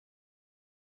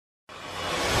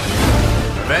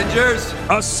Avengers,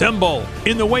 assemble!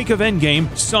 In the wake of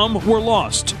Endgame, some were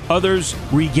lost, others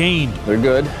regained. They're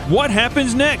good. What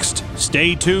happens next?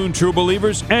 Stay tuned, true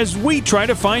believers, as we try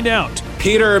to find out.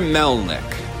 Peter Melnick,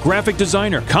 Graphic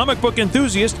designer, comic book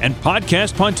enthusiast, and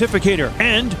podcast pontificator,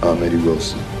 and I'm Eddie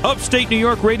Wilson, upstate New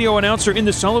York radio announcer in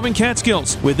the Sullivan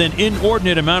Catskills, with an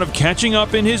inordinate amount of catching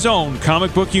up in his own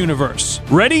comic book universe.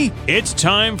 Ready? It's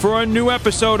time for a new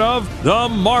episode of The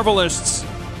Marvelists.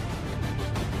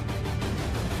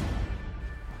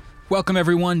 Welcome,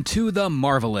 everyone, to The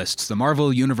Marvelists, the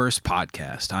Marvel Universe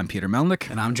podcast. I'm Peter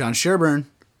Melnick. And I'm John Sherburne.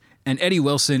 And Eddie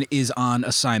Wilson is on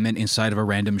assignment inside of a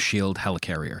random SHIELD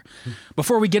helicarrier.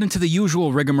 Before we get into the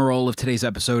usual rigmarole of today's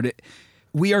episode,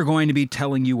 we are going to be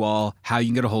telling you all how you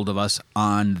can get a hold of us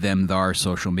on them thar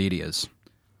social medias.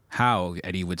 How,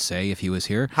 Eddie would say if he was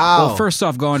here. How? Well, first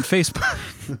off, go on Facebook.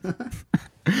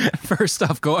 First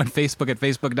off, go on Facebook at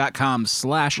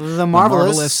facebook.com/The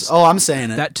Marvelists. Oh, I'm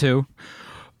saying it. That too.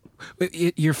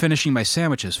 You're finishing my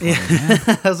sandwiches for me, man.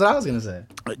 That's what I was going to say.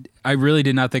 I really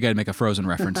did not think I'd make a Frozen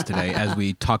reference today as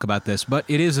we talk about this, but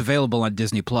it is available on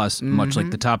Disney+, much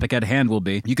like the topic at hand will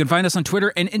be. You can find us on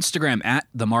Twitter and Instagram at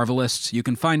The Marvelists. You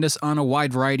can find us on a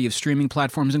wide variety of streaming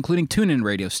platforms, including TuneIn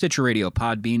Radio, Stitcher Radio,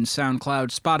 Podbean,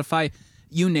 SoundCloud, Spotify,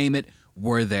 you name it,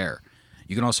 we're there.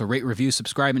 You can also rate, review,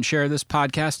 subscribe, and share this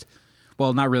podcast.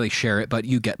 Well, not really share it, but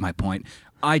you get my point.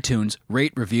 iTunes,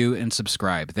 rate, review, and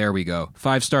subscribe. There we go.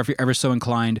 5-star if you're ever so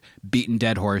inclined. Beaten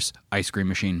dead horse, ice cream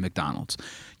machine, McDonald's.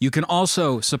 You can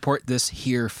also support this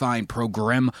here fine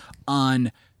program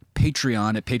on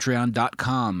Patreon at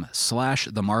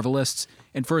patreon.com/The Marvelists.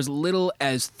 And for as little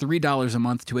as $3 a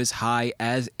month to as high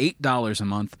as $8 a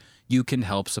month, you can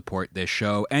help support this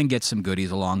show and get some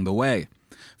goodies along the way.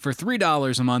 For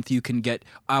 $3 a month, you can get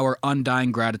our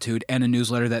undying gratitude and a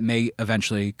newsletter that may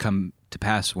eventually come to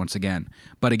pass once again.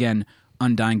 But again,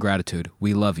 undying gratitude.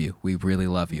 We love you. We really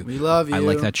love you. We love you. I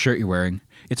like that shirt you're wearing.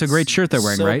 It's a great shirt they're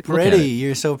wearing, so right? Pretty.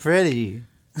 You're so pretty.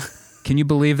 Can you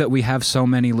believe that we have so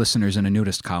many listeners in a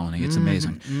nudist colony? It's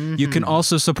amazing. You can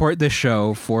also support this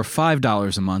show for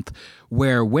 $5 a month,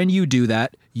 where when you do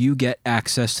that, you get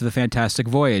access to the Fantastic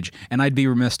Voyage. And I'd be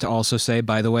remiss to also say,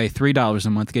 by the way, $3 a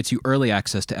month gets you early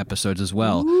access to episodes as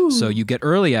well. Ooh. So you get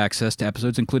early access to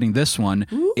episodes, including this one,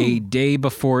 a day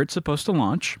before it's supposed to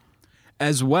launch,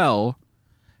 as well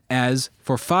as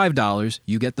for $5,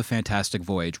 you get the Fantastic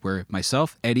Voyage, where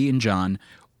myself, Eddie, and John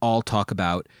all talk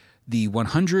about the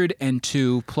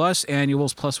 102 plus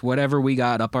annuals plus whatever we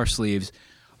got up our sleeves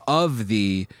of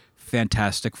the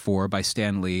Fantastic Four by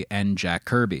Stan Lee and Jack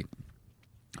Kirby.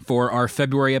 For our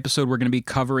February episode, we're going to be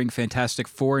covering Fantastic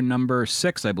Four number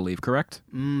 6, I believe, correct?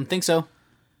 Think so.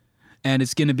 And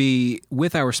it's going to be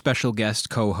with our special guest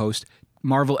co-host,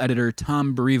 Marvel editor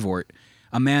Tom Brevoort,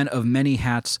 a man of many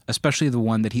hats, especially the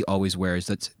one that he always wears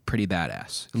that's pretty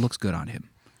badass. It looks good on him.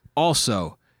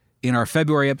 Also, in our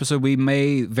February episode, we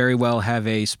may very well have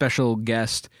a special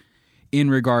guest in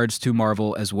regards to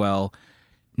Marvel as well.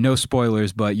 No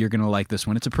spoilers, but you're going to like this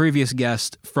one. It's a previous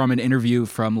guest from an interview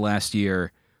from last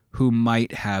year who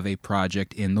might have a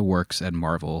project in the works at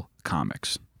Marvel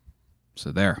Comics. So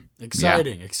there.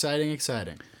 Exciting, exciting.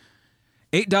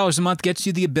 $8 a month gets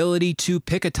you the ability to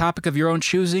pick a topic of your own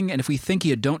choosing, and if we think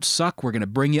you don't suck, we're going to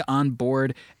bring you on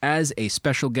board as a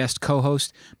special guest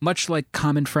co-host, much like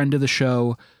common friend of the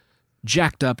show,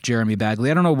 jacked up Jeremy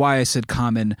Bagley. I don't know why I said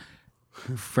common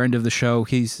friend of the show.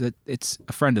 It's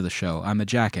a friend of the show. I'm a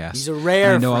jackass. He's a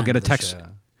rare. I know friend I'll get a of the text. show.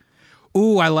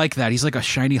 Ooh, I like that. He's like a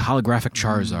shiny holographic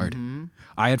Charizard.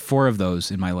 I had 4 of those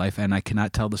in my life, and I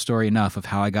cannot tell the story enough of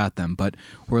how I got them, but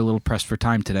we're a little pressed for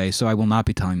time today, so I will not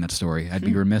be telling that story. I'd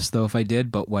be remiss, though, if I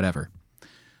did, but whatever.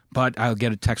 But I'll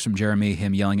get a text from Jeremy,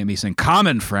 him yelling at me saying,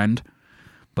 common friend.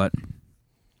 But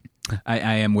I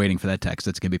am waiting for that text.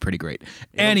 That's going to be pretty great.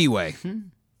 Anyway,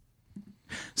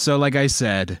 so like I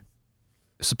said,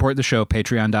 support the show,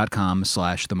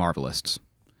 patreon.com/The Marvelists.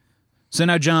 So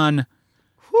now, John,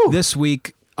 this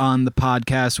week on the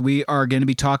podcast, we are going to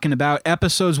be talking about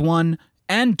episodes 1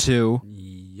 and 2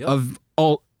 of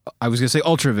I was going to say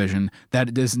Ultravision.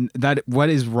 What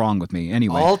is wrong with me?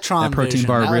 Anyway, Ultron that protein Vision,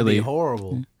 bar that would really be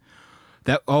horrible.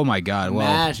 That oh my god!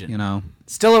 Imagine. Well, you know,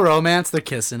 still a romance. They're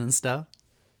kissing and stuff.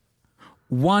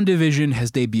 WandaVision has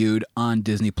debuted on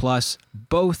Disney+,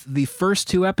 both the first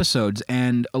 2 episodes,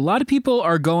 and a lot of people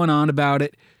are going on about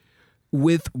it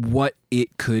with what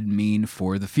it could mean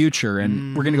for the future.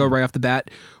 And we're going to go right off the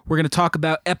bat. We're going to talk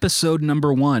about episode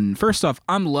number 1. First off,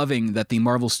 I'm loving that the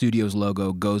Marvel Studios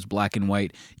logo goes black and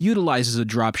white, utilizes a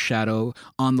drop shadow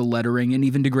on the lettering, and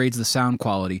even degrades the sound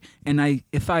quality. And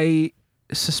if I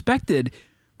suspected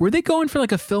Were they going for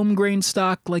like a film grain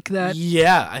stock like that?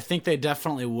 Yeah, I think they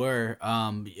definitely were.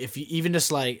 If you even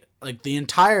just like the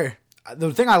entire,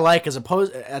 the thing I like is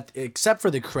except for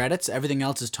the credits, everything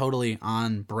else is totally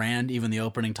on brand. Even the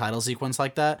opening title sequence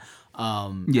like that.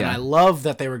 And I love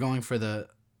that they were going for that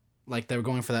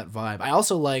vibe. I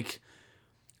also like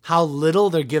how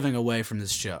little they're giving away from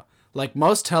this show. Like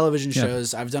most television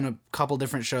shows, I've done a couple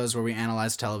different shows where we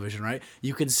analyze television, right?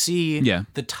 You can see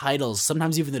the titles,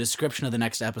 sometimes even the description of the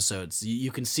next episodes.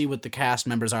 You can see what the cast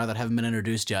members are that haven't been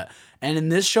introduced yet. And in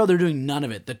this show, they're doing none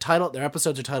of it. Their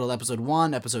episodes are titled Episode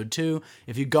 1, Episode 2.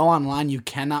 If you go online, you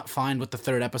cannot find what the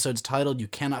third episode's titled. You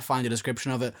cannot find a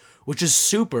description of it, which is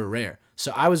super rare.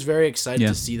 So I was very excited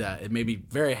to see that. It made me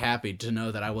very happy to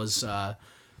know that I was,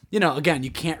 again,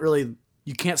 you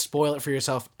can't spoil it for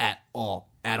yourself at all.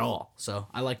 So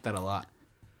I like that a lot.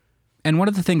 And one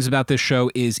of the things about this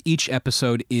show is each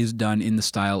episode is done in the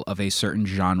style of a certain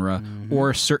genre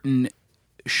or a certain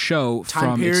show its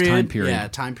time period. Yeah,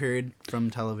 time period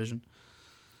from television.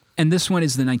 And this one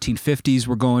is the 1950s.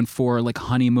 We're going for like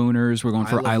Honeymooners. We're going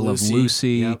for I Love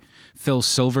Lucy. Phil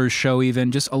Silver's show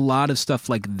even. Just a lot of stuff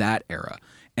like that era.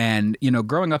 And,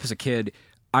 growing up as a kid,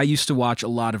 I used to watch a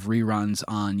lot of reruns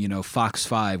on, Fox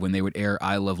 5 when they would air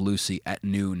I Love Lucy at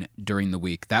noon during the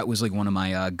week. That was like one of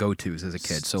my go-tos as a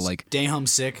kid. So like, Stay Home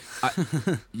Sick.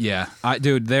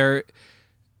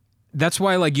 That's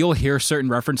why like you'll hear certain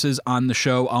references on the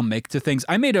show I'll make to things.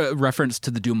 I made a reference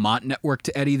to the Dumont Network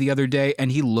to Eddie the other day,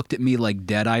 and he looked at me like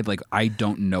dead-eyed, like I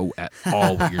don't know at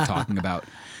all what you're talking about.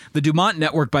 The Dumont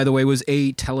Network, by the way, was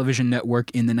a television network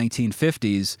in the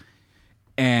 1950s,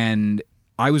 and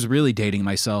I was really dating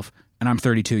myself, and I'm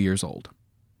 32 years old,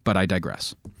 but I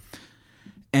digress.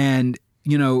 And,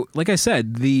 like I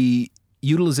said, the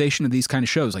utilization of these kind of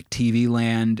shows like TV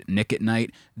Land, Nick at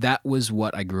Night, that was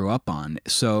what I grew up on.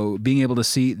 So being able to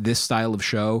see this style of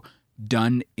show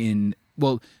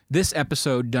this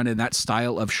episode done in that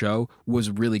style of show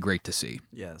was really great to see.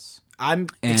 Yes. I'm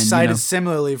excited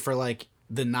similarly for like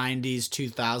the 90s,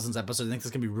 2000s episode. I think this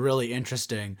is going to be really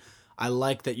interesting. I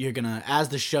like that you're going to, as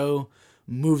the show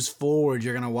moves forward,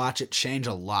 you're going to watch it change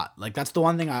a lot. Like that's the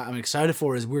one thing I'm excited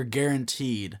for is we're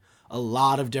guaranteed a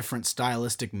lot of different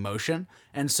stylistic motion.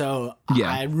 And so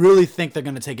I really think they're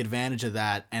going to take advantage of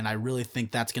that. And I really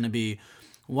think that's going to be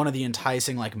one of the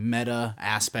enticing like meta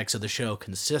aspects of the show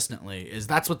consistently is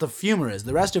that's what the humor is.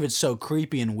 The rest of it's so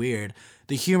creepy and weird.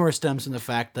 The humor stems from the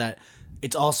fact that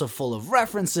it's also full of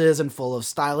references and full of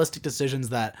stylistic decisions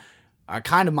that are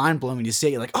kind of mind-blowing when you see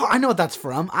it. You're like, oh, I know what that's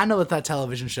from. I know what that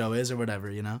television show is or whatever,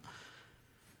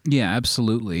 Yeah,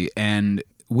 absolutely. And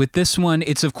with this one,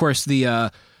 it's, of course,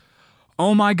 the,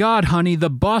 oh, my God, honey, the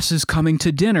boss is coming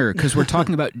to dinner. Because we're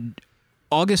talking about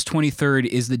August 23rd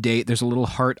is the date. There's a little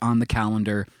heart on the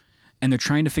calendar. And they're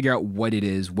trying to figure out what it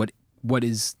is, what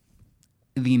is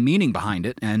the meaning behind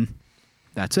it. And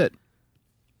that's it.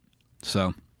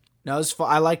 So. No, it's fun.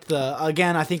 I like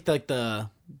I think like the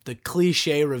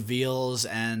cliche reveals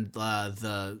and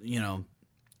the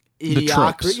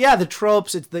idiocracy. The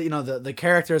tropes. It's the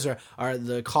characters are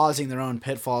the causing their own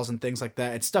pitfalls and things like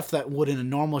that. It's stuff that would in a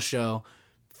normal show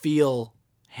feel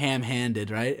ham-handed,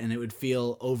 right? And it would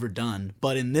feel overdone.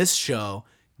 But in this show,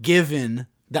 given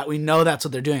that we know that's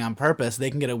what they're doing on purpose, they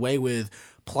can get away with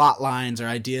plot lines or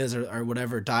ideas or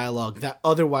whatever dialogue that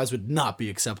otherwise would not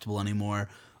be acceptable anymore.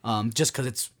 Just because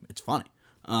it's funny.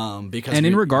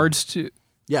 In regards to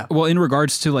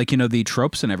like, the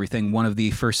tropes and everything, one of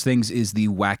the first things is the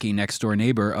wacky next door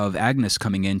neighbor of Agnes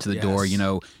coming into the door,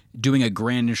 doing a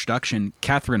grand introduction.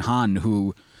 Catherine Hahn,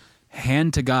 who,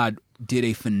 hand to God, did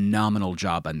a phenomenal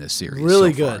job on this series.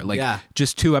 Really so good. Far. Like,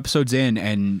 just 2 episodes in,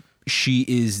 and she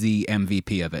is the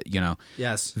MVP of it,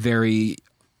 Yes. Very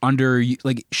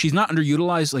she's not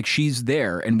underutilized, like she's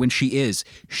there, and when she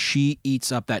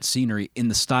eats up that scenery in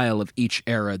the style of each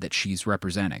era that she's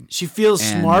representing. She feels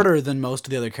smarter than most of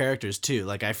the other characters too.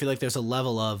 Like I feel like there's a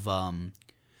level of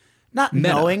not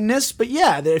meta. Knowingness, but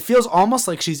it feels almost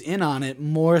like she's in on it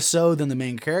more so than the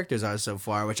main characters are so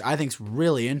far, which I think's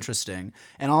really interesting.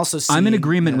 And also I'm in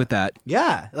agreement with that.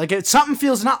 Yeah, like something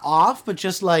feels not off, but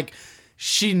just like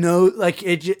she knows, like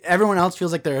everyone else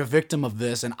feels like they're a victim of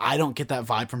this, and I don't get that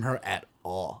vibe from her at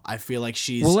all. I feel like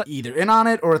she's either in on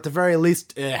it or at the very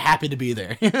least happy to be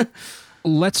there.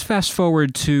 Let's fast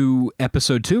forward to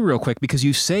episode 2 real quick, because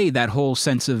you say that whole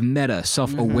sense of meta,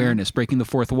 self-awareness, breaking the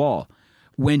fourth wall.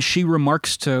 When she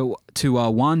remarks to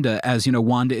Wanda, as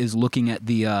Wanda is looking at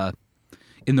the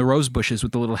in the rose bushes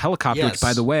with the little helicopter, which,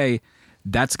 by the way,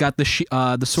 that's got the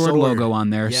sword logo on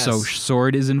there. Yes. So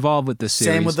Sword is involved with this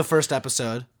series. Same with the first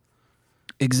episode.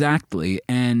 Exactly.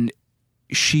 And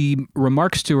she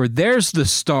remarks to her, "There's the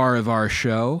star of our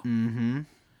show." Mm-hmm.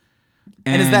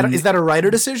 And is that a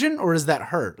writer decision, or is that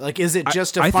her? Like, is it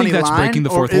just a funny line? I think that's breaking the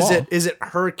fourth wall. Is it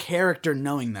her character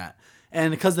knowing that?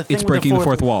 And because the thing it's with breaking the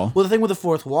fourth wall. Well, the thing with the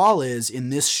fourth wall is, in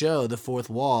this show, the fourth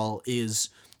wall is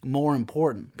more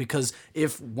important, because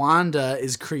if Wanda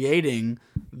is creating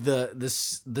the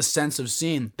sense of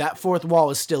seeing, that fourth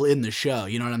wall is still in the show.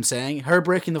 You know what I'm saying? Her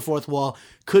breaking the fourth wall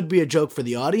could be a joke for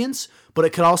the audience, but it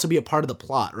could also be a part of the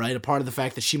plot, right? A part of the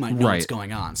fact that she might know what's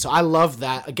going on. So I love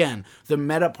that. Again, the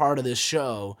meta part of this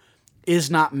show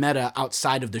is not meta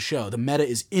outside of the show. The meta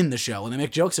is in the show. When they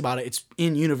make jokes about it, it's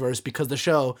in universe because the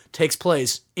show takes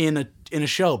place in a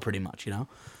show, pretty much, you know?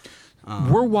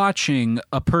 We're watching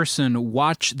a person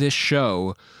watch this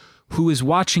show who is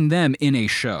watching them in a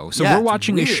show. So we're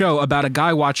watching a show about a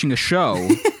guy watching a show.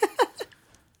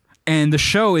 And the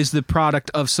show is the product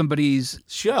of somebody's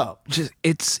show.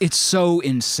 It's so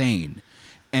insane.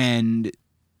 And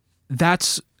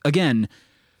that's, again,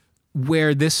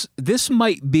 where this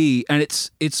might be, and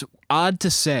it's odd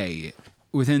to say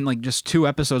within like just 2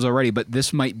 episodes already, but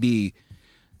this might be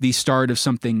the start of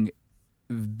something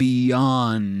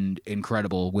beyond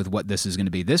incredible with what this is going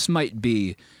to be. This might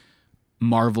be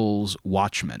Marvel's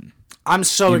Watchmen. I'm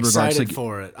so excited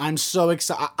for it. I'm so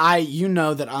excited. You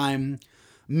know that I'm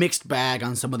mixed bag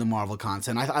on some of the Marvel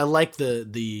content. I like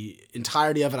the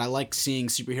entirety of it. I like seeing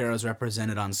superheroes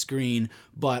represented on screen,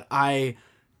 but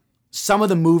some of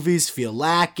the movies feel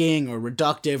lacking or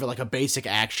reductive or like a basic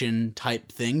action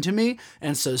type thing to me.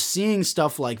 And so seeing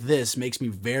stuff like this makes me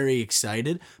very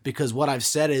excited, because what I've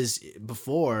said is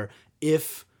before,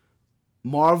 if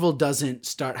Marvel doesn't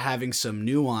start having some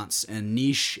nuance and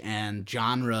niche and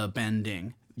genre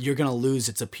bending, you're going to lose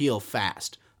its appeal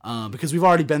fast. Because we've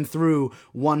already been through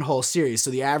one whole series, so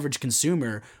the average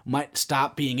consumer might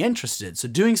stop being interested. So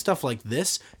doing stuff like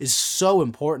this is so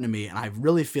important to me, and I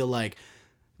really feel like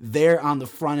they're on the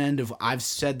front end of, I've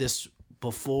said this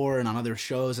before and on other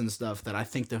shows and stuff, that I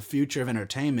think the future of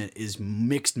entertainment is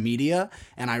mixed media,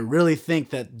 and I really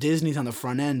think that Disney's on the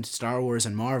front end, Star Wars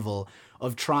and Marvel,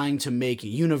 of trying to make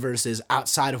universes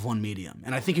outside of one medium.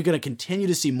 And I think you're going to continue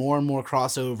to see more and more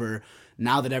crossover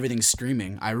now that everything's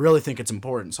streaming. I really think it's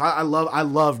important. So I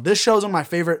love this show's one of my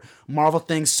favorite Marvel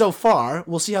things so far.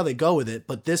 We'll see how they go with it,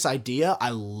 but this idea I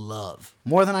love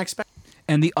more than I expected.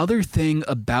 And the other thing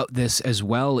about this as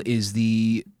well is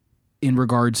in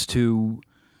regards to,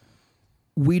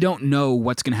 we don't know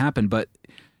what's going to happen, but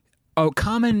a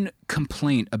common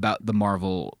complaint about the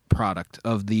Marvel product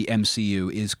of the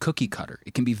MCU is cookie cutter.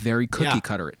 It can be very cookie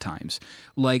cutter at times.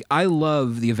 Like, I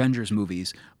love the Avengers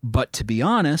movies, but to be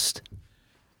honest,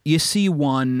 you see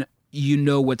one, you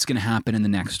know what's going to happen in the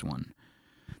next one.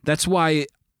 That's why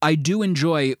I do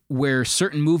enjoy where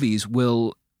certain movies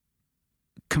will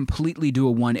completely do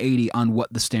a 180 on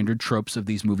what the standard tropes of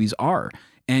these movies are.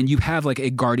 And you have like a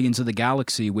Guardians of the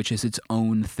Galaxy, which is its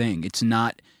own thing. It's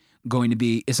not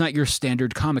your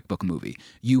standard comic book movie.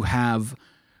 You have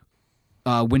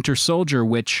Winter Soldier,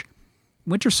 which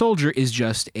Winter Soldier is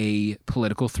just a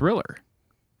political thriller.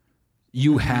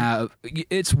 You have,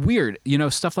 it's weird,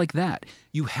 stuff like that.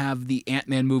 You have the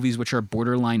Ant-Man movies, which are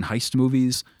borderline heist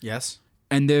movies. Yes.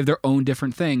 And they're their own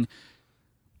different thing.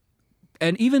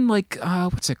 And even like,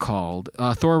 what's it called?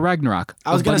 Thor Ragnarok.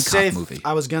 I was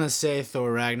gonna say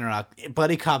Thor Ragnarok.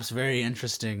 Buddy Cop's very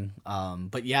interesting.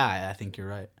 But yeah, I think you're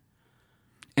right.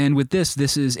 And with this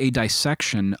is a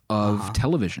dissection of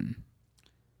television.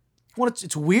 Well,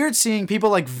 it's weird seeing people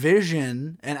like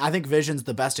Vision, and I think Vision's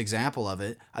the best example of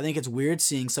it. I think it's weird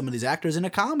seeing some of these actors in a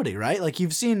comedy, right? Like,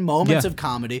 you've seen moments of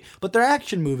comedy, but they're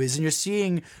action movies, and you're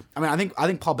seeing. I mean, I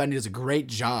think Paul Bettany does a great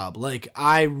job. Like,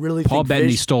 I really Paul think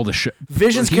Bettany stole the show.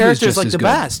 Vision's character is like the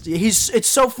best. It's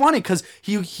so funny because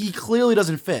he clearly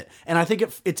doesn't fit, and I think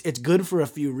it's good for a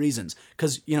few reasons.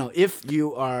 Because if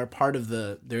you are part of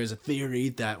there's a theory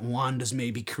that Wanda's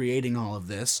maybe creating all of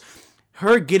this.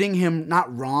 Her getting him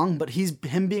not wrong, but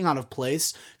him being out of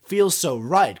place feels so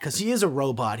right, because he is a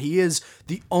robot. He is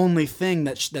the only thing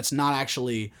that's not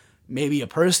actually maybe a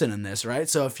person in this, right?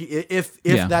 So if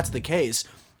that's the case,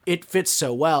 it fits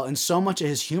so well, and so much of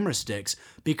his humor sticks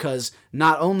because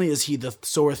not only is he the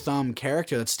sore thumb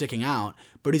character that's sticking out,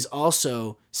 but he's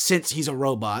also, since he's a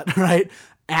robot, right,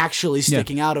 actually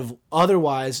sticking out of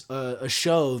otherwise a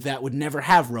show that would never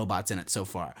have robots in it so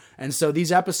far. And so these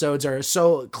episodes are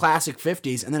so classic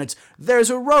 50s, and then there's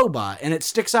a robot, and it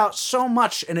sticks out so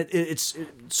much, and it's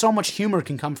so much humor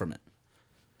can come from it.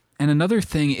 And another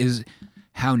thing is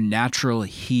how natural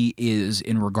he is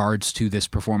in regards to this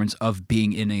performance of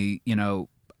being in a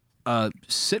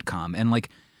sitcom. And like,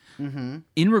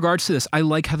 in regards to this, I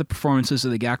like how the performances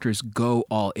of the actors go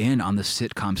all in on the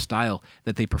sitcom style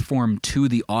that they perform to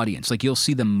the audience. Like you'll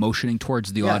see them motioning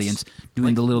towards the audience,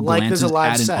 doing the little glances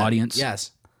at an audience.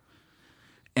 Yes.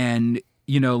 And,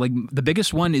 you know, like the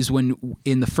biggest one is when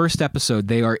in the first episode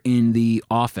they are in the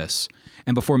office.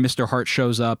 And before Mr. Hart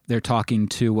shows up, they're talking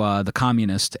to the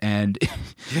communist. And,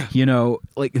 you know,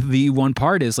 like the one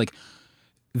part is like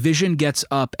Vision gets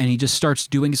up and he just starts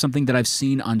doing something that I've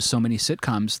seen on so many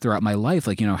sitcoms throughout my life.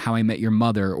 Like, you know, How I Met Your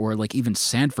Mother or like even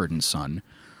Sanford and Son.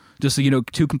 Just, you know,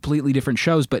 two completely different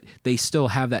shows, but they still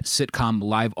have that sitcom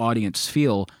live audience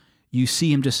feel. You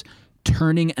see him just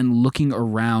turning and looking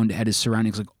around at his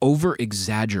surroundings, like over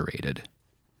exaggerated.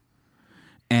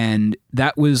 And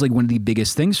that was like one of the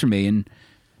biggest things for me. And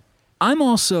I'm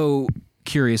also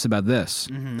curious about this.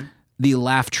 The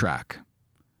laugh track.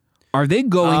 Are they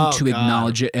going to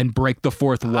acknowledge it and break the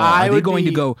fourth wall? Are they going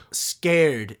to go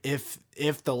scared if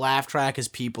the laugh track is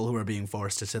people who are being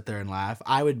forced to sit there and laugh?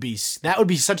 That would be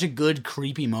such a good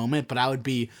creepy moment, but I would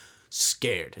be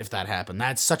scared if that happened.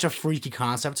 That's such a freaky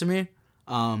concept to me.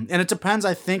 And it depends,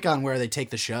 I think, on where they take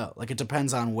the show. Like, it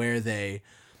depends on where they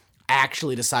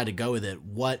actually decide to go with it.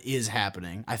 What is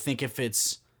happening? I think if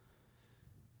it's,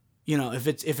 you know, if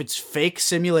it's fake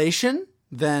simulation,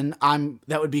 then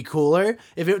that would be cooler.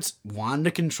 If it's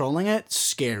Wanda controlling it,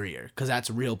 scarier, because that's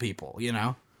real people, you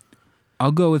know?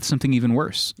 I'll go with something even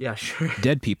worse. Yeah, sure.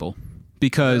 Dead people.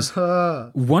 Because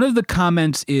one of the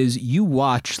comments is you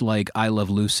watch, like, I Love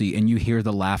Lucy and you hear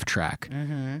the laugh track.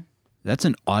 That's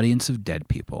an audience of dead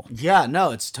people. Yeah,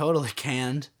 no, it's totally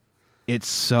canned. It's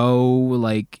so,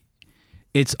 like,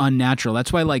 it's unnatural.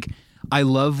 That's why, like, I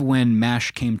love when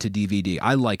MASH came to DVD.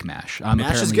 I like MASH. I'm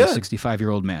MASH apparently a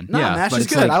 65-year-old man. No, yeah, MASH is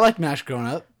good. I like MASH growing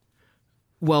up.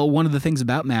 Well, one of the things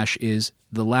about MASH is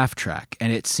the laugh track,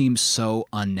 and it seems so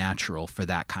unnatural for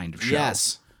that kind of show.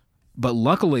 Yes. But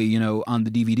luckily, you know, on the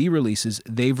DVD releases,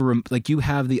 they've like you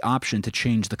have the option to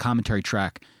change the commentary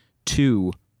track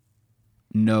to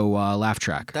no laugh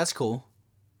track. That's cool.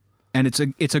 And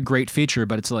it's a great feature,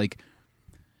 but it's like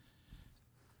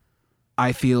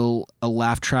I feel a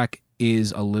laugh track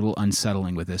is a little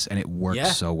unsettling with this, and it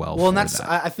works so well. Well, and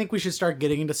I think we should start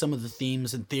getting into some of the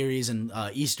themes and theories and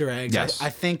Easter eggs. Yes. I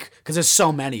think because there's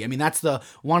so many. I mean, that's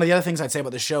one of the other things I'd say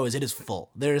about the show is it is full.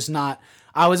 There's not.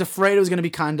 I was afraid it was going to be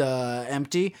kind of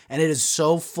empty, and it is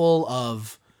so full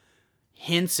of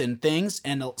hints and things,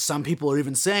 and some people are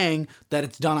even saying that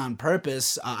it's done on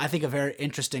purpose. I think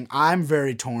I'm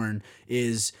very torn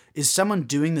is someone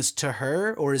doing this to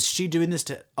her, or is she doing this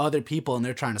to other people and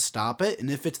they're trying to stop it? And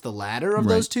if it's the latter of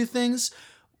those two things,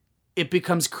 it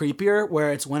becomes creepier,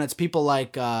 where it's when it's people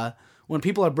like when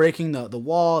people are breaking the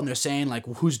wall and they're saying like,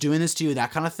 who's doing this to you,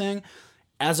 that kind of thing,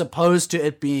 as opposed to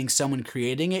it being someone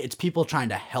creating it. It's people trying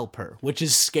to help her, which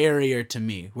is scarier to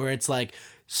me, where it's like,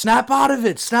 snap out of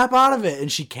it,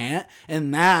 and she can't.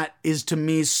 And that is, to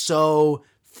me, so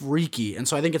freaky. And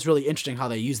so I think it's really interesting how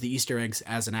they use the Easter eggs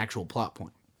as an actual plot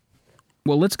point.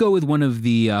 Well, let's go with one of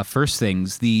the first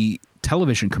things, the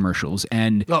television commercials.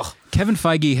 And Kevin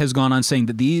Feige has gone on saying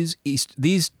that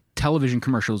these television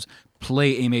commercials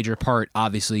play a major part,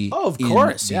 obviously, in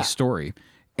the story.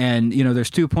 And, you know, there's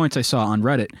 2 points I saw on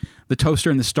Reddit. The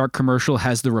toaster in the Stark commercial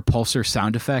has the repulsor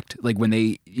sound effect, like when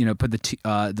they, you know, put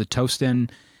the toast in.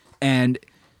 And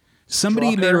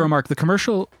somebody made a remark. The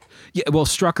commercial,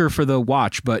 Strucker for the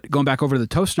watch, but going back over to the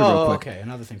toaster real quick. Okay,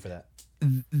 another thing for that.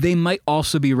 They might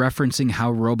also be referencing how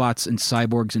robots and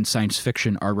cyborgs in science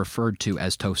fiction are referred to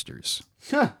as toasters.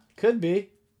 Could be.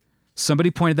 Somebody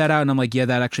pointed that out, and I'm like, yeah,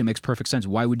 that actually makes perfect sense.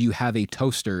 Why would you have a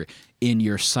toaster in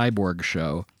your cyborg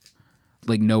show?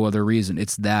 Like, no other reason.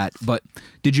 It's that. But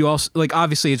did you also, like,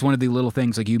 obviously it's one of the little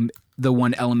things, like the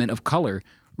one element of color.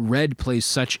 Red plays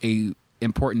such a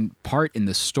important part in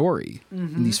the story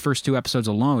in these first 2 episodes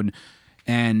alone.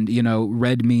 And, you know,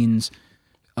 red means,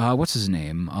 what's his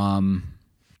name?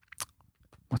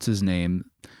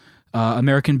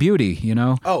 American Beauty, you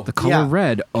know? Oh, the color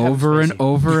red over and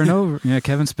over and over. Yeah,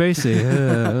 Kevin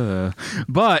Spacey.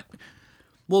 But.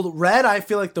 Well, red, I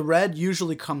feel like the red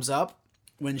usually comes up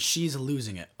when she's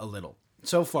losing it a little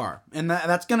so far. And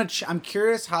that's going to, I'm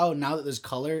curious how, now that there's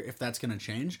color, if that's going to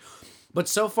change. But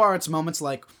so far it's moments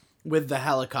like with the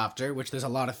helicopter, which there's a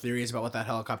lot of theories about what that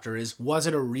helicopter is. Was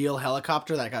it a real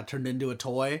helicopter that got turned into a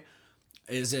toy?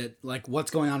 Is it like,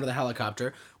 what's going on to the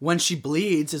helicopter? When she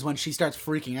bleeds is when she starts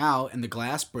freaking out and the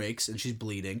glass breaks and she's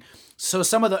bleeding. So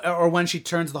or when she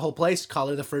turns the whole place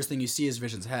color, the first thing you see is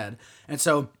Vision's head. And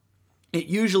so it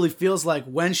usually feels like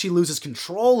when she loses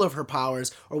control of her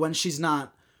powers, or when she's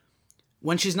not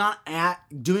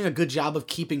doing a good job of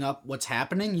keeping up what's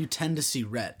happening, you tend to see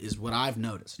red, is what I've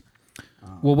noticed.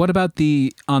 Well, what about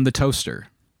on the toaster?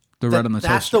 The red on the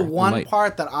That's toaster. the one light.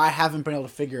 part that I haven't been able to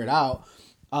figure it out.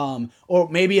 Or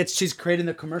maybe it's she's creating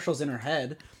the commercials in her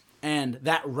head, and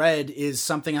that red is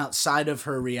something outside of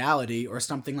her reality or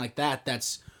something like that.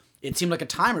 It seemed like a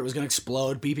timer. It was going to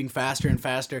explode, beeping faster and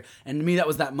faster. And to me, that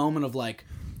was that moment of like,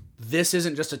 this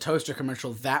isn't just a toaster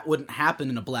commercial. That wouldn't happen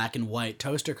in a black and white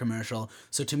toaster commercial.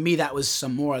 So to me, that was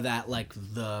some more of that, like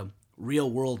the real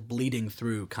world bleeding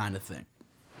through kind of thing.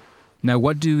 Now,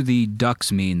 what do the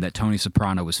ducks mean that Tony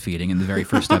Soprano was feeding in the very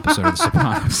first episode of The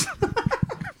Sopranos?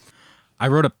 I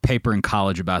wrote a paper in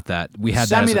college about that. We had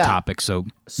that as a topic, so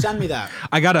send me that.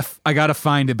 I gotta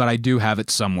find it, but I do have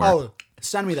it somewhere. Oh,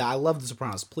 send me that. I love The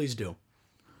Sopranos. Please do.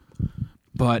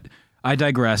 But I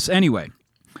digress. Anyway,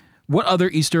 what other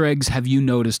Easter eggs have you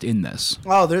noticed in this?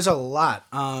 Oh, there's a lot.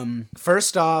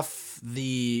 First off,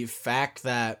 the fact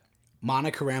that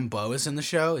Monica Rambeau is in the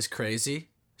show is crazy.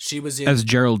 She was in as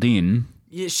Geraldine.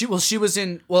 Yeah, she was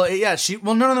in. Well, yeah,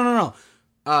 no.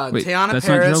 Wait, Tiana that's Paris.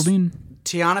 not Geraldine?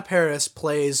 Tiana Paris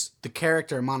plays the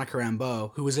character Monica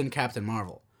Rambeau, who was in Captain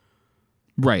Marvel.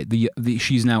 Right. The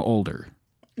she's now older.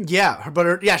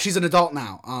 Yeah, she's an adult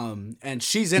now. And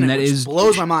she's in it, which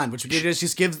blows my mind. Which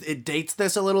just it dates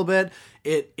this a little bit.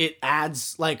 It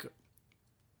adds like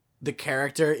the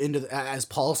character into as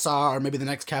Pulsar or maybe the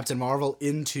next Captain Marvel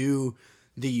into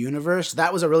the universe.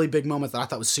 That was a really big moment that I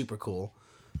thought was super cool.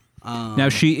 Now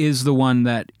she is the one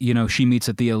that she meets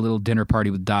at the little dinner party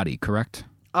with Dottie, correct?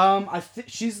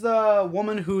 She's the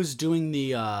woman who's doing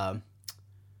the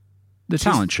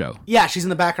talent show. Yeah, she's in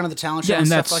the background of the talent show and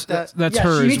stuff like that. That's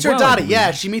her. She meets her at Dottie.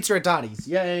 Yeah, she meets her at Dottie's.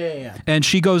 Yeah. And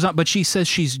she goes on, but she says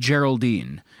she's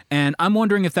Geraldine, and I'm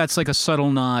wondering if that's like a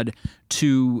subtle nod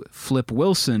to Flip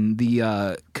Wilson,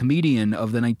 the comedian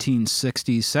of the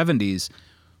 1960s, 70s.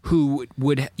 Who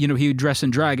would, he would dress in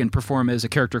drag and perform as a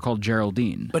character called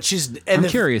Geraldine. But I'm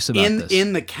curious about this.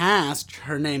 In the cast,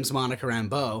 her name's Monica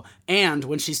Rambeau, and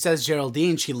when she says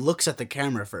Geraldine, she looks at the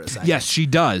camera for a second. Yes, she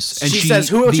does. And she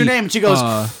says, what's your name? And she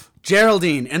goes,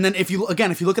 Geraldine. And then if you look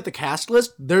at the cast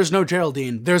list, there's no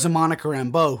Geraldine. There's a Monica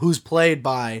Rambeau who's played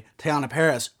by Tiana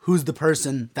Paris, who's the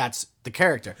person that's the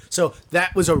character. So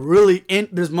that was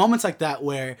there's moments like that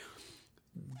where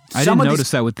I didn't notice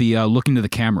that with the looking to the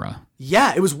camera.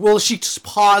 Yeah, it was. She just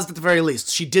paused at the very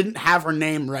least. She didn't have her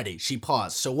name ready. She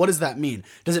paused. So what does that mean?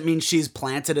 Does it mean she's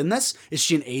planted in this? Is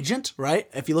she an agent, right?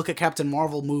 If you look at Captain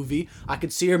Marvel movie, I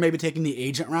could see her maybe taking the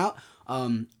agent route.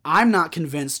 I'm not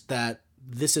convinced that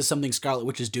this is something Scarlet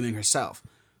Witch is doing herself.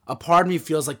 A part of me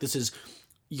feels like this is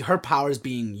her powers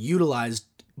being utilized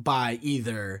by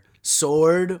either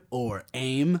Sword or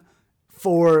AIM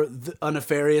for a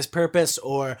nefarious purpose,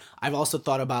 or I've also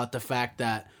thought about the fact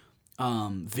that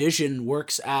Vision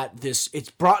works at this.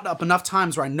 It's brought up enough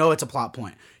times where I know it's a plot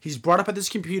point. He's brought up at this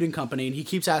computing company and he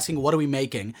keeps asking, what are we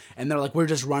making? And they're like, we're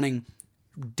just running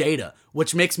data,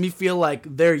 which makes me feel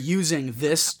like they're using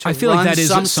this to run like that is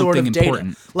some sort of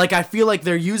important. data. Like, I feel like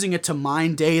they're using it to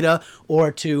mine data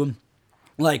or to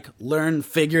like learn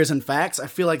figures and facts. I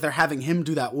feel like they're having him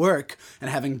do that work and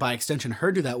having, by extension,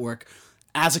 her do that work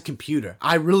as a computer.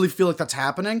 I really feel like that's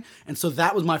happening. And so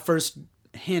that was my first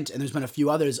hint, and there's been a few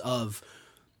others of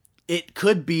it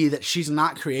could be that she's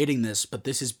not creating this, but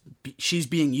she's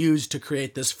being used to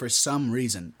create this for some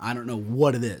reason. I don't know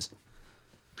what it is.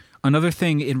 Another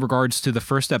thing in regards to the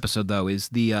first episode, though, is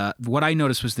what I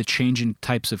noticed was the change in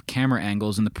types of camera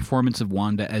angles and the performance of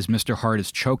Wanda as Mr. Hart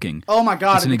is choking. Oh my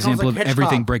God! It's an example of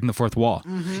everything breaking the fourth wall.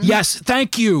 Mm-hmm. Yes,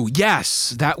 thank you.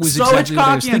 Yes, that was exactly what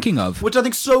I was thinking of. Which I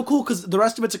think is so cool because the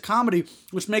rest of it's a comedy,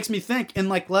 which makes me think. And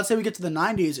like, let's say we get to the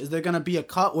 90s, is there going to be a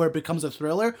cut where it becomes a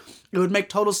thriller? It would make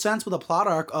total sense with a plot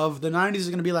arc of the 90s is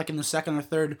going to be like in the second or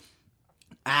third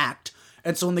act.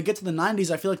 And so when they get to the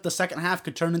 90s, I feel like the second half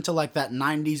could turn into like that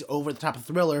 90s over-the-top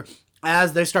thriller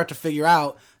as they start to figure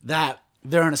out that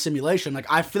they're in a simulation. Like,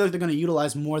 I feel like they're going to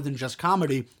utilize more than just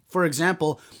comedy. For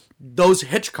example, those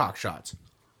Hitchcock shots.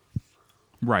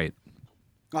 Right.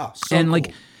 Oh, so and cool.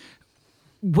 like,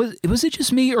 was it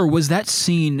just me, or was that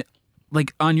scene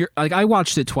like on your, like, I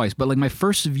watched it twice, but like my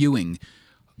first viewing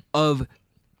of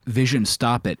Vision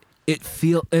Stop It, it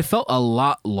felt a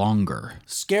lot longer.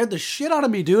 Scared the shit out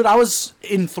of me, dude. I was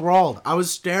enthralled. I was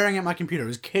staring at my computer. It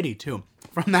was Kitty, too,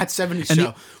 from that 70s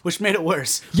show, which made it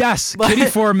worse. Yes, but Kitty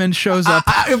Foreman shows up.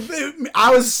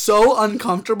 I was so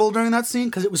uncomfortable during that scene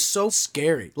because it was so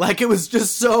scary. Like, it was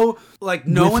just so, like,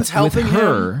 no one's helping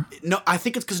her. No, I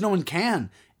think it's because no one can.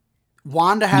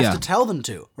 Wanda has to tell them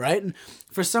to, right? And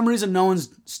for some reason, no one's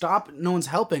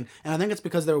helping. And I think it's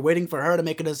because they're waiting for her to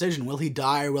make a decision. Will he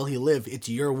die or will he live? It's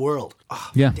your world. Oh,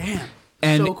 yeah. Damn.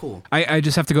 And so cool. I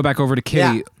just have to go back over to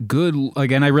Kitty. Yeah. Good.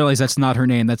 Again, I realize that's not her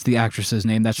name. That's the actress's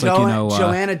name. That's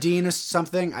Joanna Dean or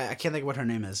something. I can't think of what her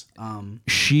name is.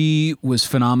 She was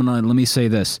phenomenal. And let me say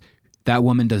this. That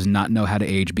woman does not know how to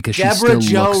age because she Deborah still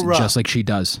Jo looks Rupp. just like she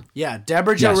does. Yeah,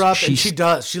 Deborah Jo Rupp, and she's- she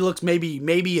does. She looks maybe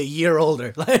a year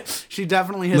older. Like she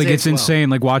definitely has. Like, aged it's insane.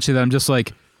 Like, watching that, I'm just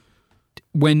like,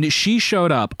 when she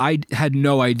showed up, I had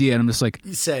no idea. And I'm just like,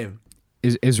 well. Same.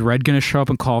 Is Red gonna show up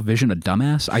and call Vision a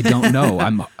dumbass? I don't know.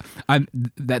 I'm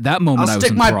that moment. I'll I was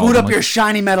stick my enthralled. boot I'm up like, your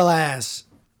shiny metal ass.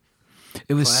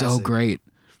 It was so Classic. great.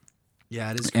 Yeah,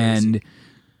 it is crazy. And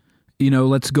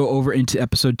let's go over into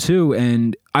episode 2.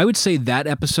 And I would say that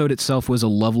episode itself was a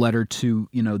love letter to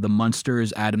the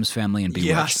Munsters, Addams Family, and Bewitched,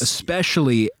 Yes.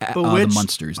 especially the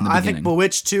Munsters in the I beginning. think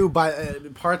Bewitched too. By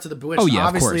parts of the Bewitched. Oh, yeah, of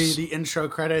obviously course. the intro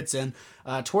credits and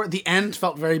toward the end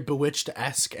felt very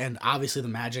Bewitched-esque, and obviously the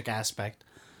magic aspect.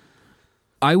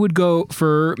 I would go,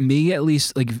 for me at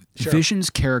least, like Sure. Vision's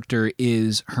character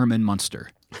is Herman Munster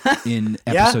in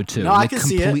Yeah, episode 2. no, I like can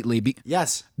see it. completely.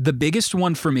 Yes. The biggest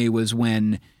one for me was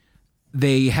when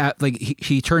they have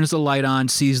he turns the light on,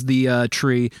 sees the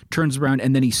tree, turns around,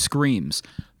 and then he screams.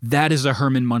 That is a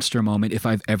Herman Munster moment if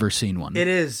I've ever seen one. It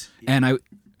is. And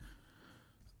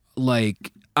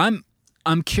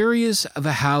I'm curious of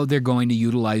how they're going to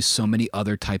utilize so many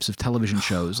other types of television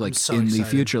shows like so in the excited.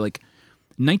 future. Like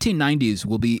 1990s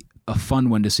will be a fun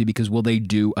one to see because will they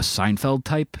do a Seinfeld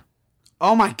type?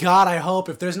 Oh my god, I hope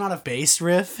if there's not a bass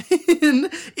riff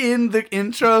in the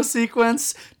intro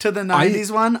sequence to the 90s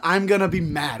one, I'm gonna be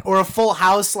mad. Or a full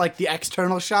house like the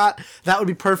external shot. That would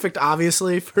be perfect,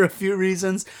 obviously, for a few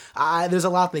reasons. There's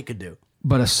a lot they could do.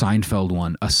 But a Seinfeld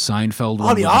one That'd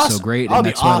would be be awesome. so great. That'd be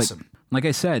that's why, awesome. like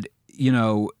I said,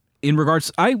 in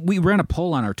regards, we ran a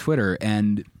poll on our Twitter,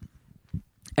 and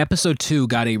episode 2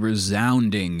 got a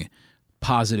resounding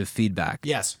positive feedback.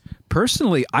 Yes.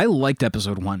 Personally, I liked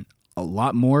episode 1 a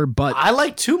lot more, but I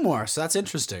like 2 more, so that's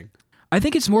interesting. I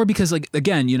think it's more because, like,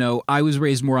 again, I was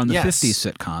raised more on the Yes.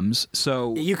 50s sitcoms,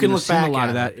 so You can look seen back a lot at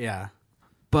of that. it, yeah.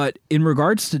 But in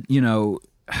regards to,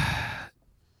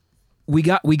 we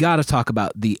got to talk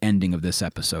about the ending of this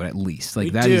episode at least.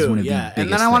 Like, that is one of the biggest And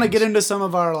then I want to things. get into some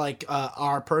of our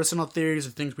our personal theories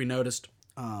of things we noticed.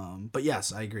 But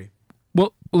yes, I agree.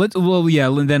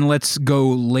 Then let's go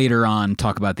later on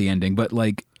talk about the ending. But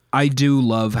like, I do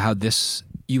love how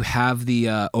you have the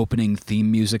opening theme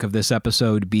music of this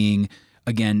episode being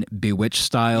again Bewitched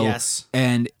style. Yes.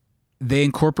 And they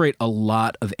incorporate a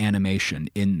lot of animation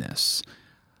in this.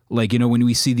 Like, when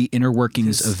we see the inner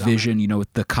workings His of stomach. Vision,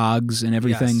 with the cogs and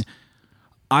everything. Yes.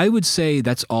 I would say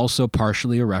that's also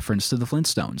partially a reference to the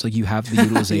Flintstones. Like, you have the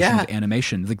utilization Yeah. of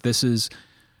animation. Like,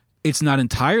 it's not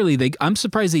entirely. I'm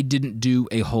surprised they didn't do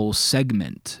a whole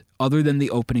segment other than the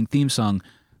opening theme song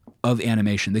of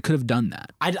animation. They could have done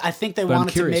that. I think they But I'm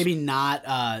wanted to curious. maybe not.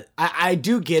 I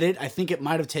do get it. I think it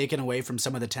might have taken away from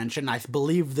some of the tension. I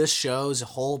believe this show's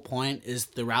whole point is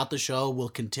throughout the show will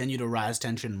continue to rise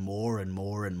tension more and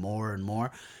more and more and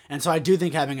more. And so I do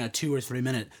think having a 2 or 3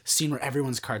 minute scene where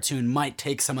everyone's cartoon might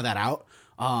take some of that out.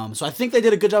 So I think they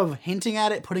did a good job of hinting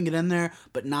at it, putting it in there,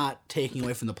 but not taking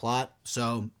away from the plot.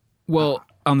 So Well,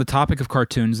 on the topic of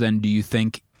cartoons, then, do you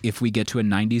think if we get to a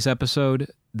 90s episode,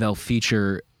 they'll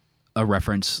feature a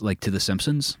reference like to The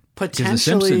Simpsons? 'Cause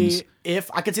potentially, if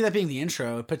I could see that being the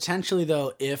intro, potentially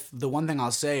though, if the one thing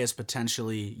I'll say is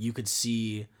potentially you could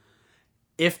see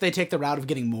if they take the route of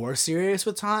getting more serious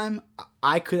with time,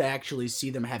 I could actually see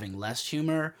them having less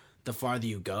humor the farther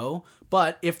you go.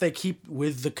 But if they keep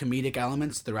with the comedic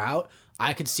elements throughout,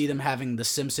 I could see them having the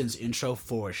Simpsons intro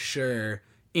for sure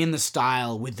in the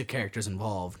style with the characters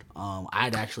involved.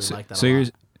 I'd actually like that. a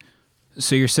lot.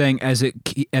 So you're saying as it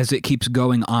keeps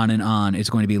going on and on, it's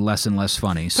going to be less and less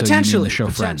funny. So you Potentially, mean the show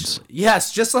Friends?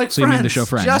 Yes, just like So Friends. you mean the show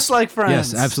Friends? Just like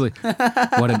Friends. Yes, absolutely.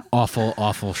 What an awful,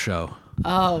 awful show.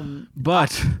 But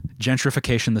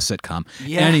gentrification, the sitcom.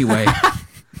 Yeah. Anyway,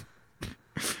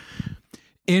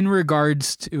 in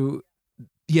regards to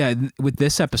with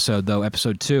this episode though,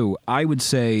 episode 2, I would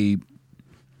say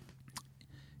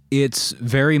it's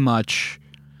very much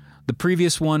the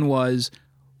previous one was.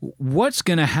 What's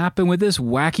going to happen with this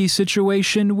wacky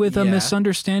situation with a Yeah.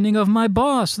 misunderstanding of my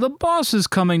boss? The boss is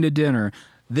coming to dinner.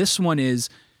 This one is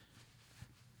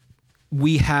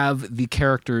we have the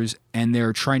characters and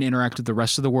they're trying to interact with the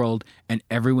rest of the world and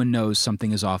everyone knows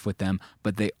something is off with them,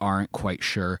 but they aren't quite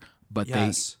sure. But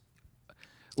Yes.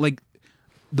 like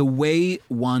the way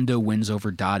Wanda wins over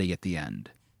Dottie at the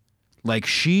end. Like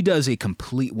she does a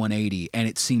complete 180 and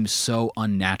it seems so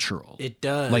unnatural. It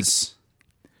does. Like,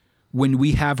 when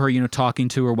we have her, talking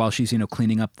to her while she's,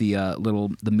 cleaning up the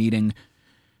the meeting,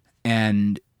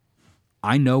 and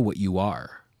I know what you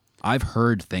are. I've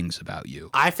heard things about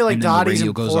you. I feel like And then the Dottie's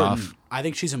radio goes important. off. I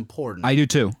think she's important. I do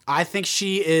too. I think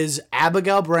she is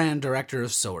Abigail Brand, director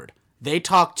of S.W.O.R.D. They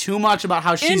talk too much about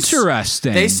how she's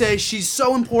interesting. They say she's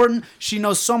so important. She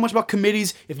knows so much about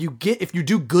committees. If you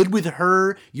do good with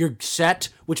her, you're set.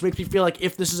 Which makes me feel like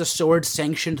if this is a S.W.O.R.D.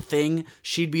 sanctioned thing,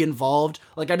 she'd be involved.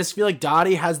 Like I just feel like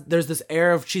Dottie there's this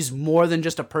air of she's more than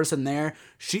just a person there.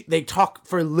 They talk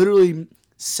for literally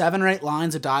 7 or 8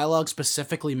 lines of dialogue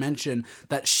specifically mention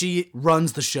that she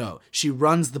runs the show. She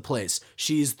runs the place.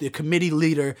 She's the committee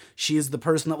leader. She is the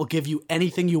person that will give you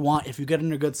anything you want if you get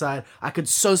on her good side. I could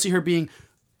so see her being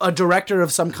a director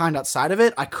of some kind outside of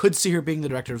it. I could see her being the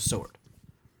director of S.W.O.R.D.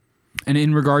 And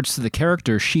in regards to the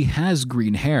character, she has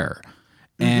green hair.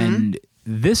 And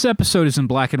this episode is in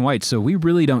black and white, so we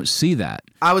really don't see that.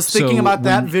 I was thinking about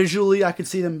that visually. I could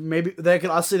see them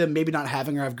I'll see them maybe not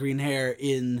having her have green hair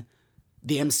in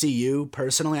the MCU.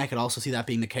 Personally, I could also see that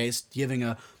being the case.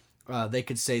 They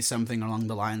could say something along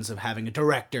the lines of having a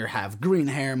director have green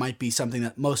hair might be something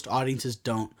that most audiences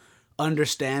don't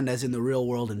understand, as in the real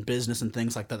world and business and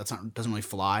things like that. Doesn't really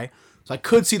fly. So I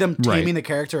could see them taming the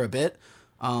character a bit.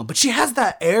 But she has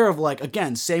that air of like,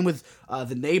 again, same with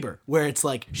the neighbor, where it's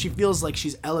like she feels like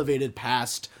she's elevated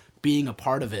past being a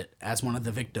part of it as one of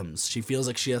the victims. She feels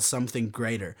like she has something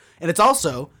greater, and it's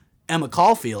also Emma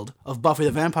Caulfield of Buffy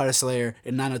the Vampire Slayer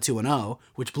in 90210,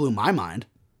 which blew my mind.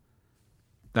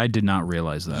 I did not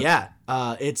realize that. Yeah,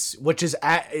 I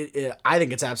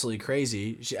think it's absolutely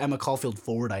crazy. Emma Caulfield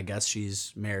Ford, I guess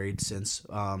she's married since,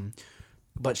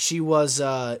 but she was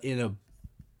in a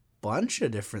bunch of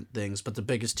different things, but the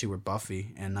biggest two were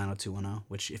Buffy and 90210,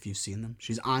 which if you've seen them,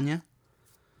 she's Anya.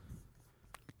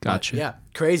 Gotcha. But, yeah,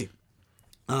 crazy.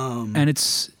 And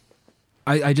it's,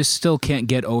 I just still can't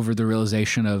get over the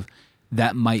realization of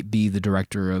that might be the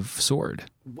director of S.W.O.R.D.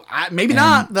 Maybe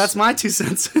not. That's my 2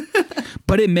 cents.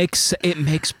 But it makes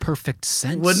perfect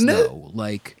sense, wouldn't though. it?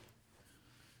 Like,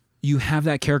 you have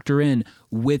that character in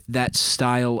with that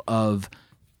style of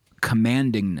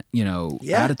commanding,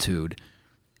 attitude.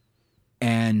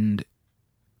 And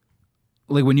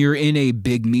like when you're in a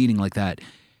big meeting like that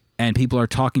and people are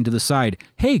talking to the side,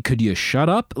 hey, could you shut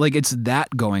up? Like, it's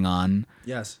that going on.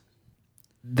 Yes.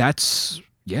 That's,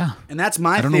 yeah. And that's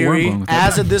my I don't know where I'm theory. going with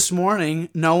that. As of this morning,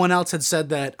 no one else had said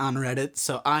that on Reddit,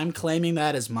 so I'm claiming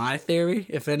that as my theory.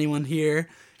 If anyone here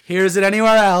hears it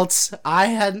anywhere else, I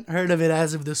hadn't heard of it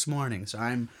as of this morning, so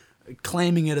I'm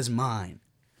claiming it as mine.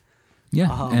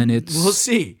 Yeah, and it's... We'll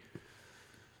see.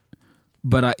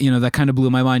 But, that kind of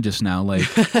blew my mind just now. Like,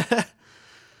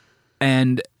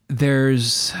 and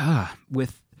there's,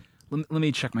 let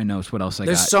me check my notes. What else I got?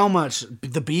 There's so much.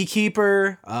 The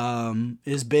Beekeeper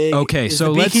is big. Okay, is so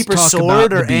the let's Beekeeper talk S.W.O.R.D.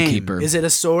 about or the AIM? Beekeeper. Is it a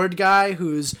S.W.O.R.D. guy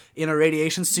who's in a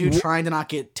radiation suit trying to not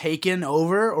get taken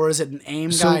over, or is it an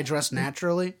AIM guy dressed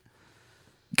naturally?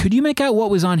 Could you make out what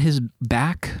was on his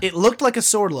back? It looked like a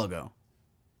S.W.O.R.D. logo.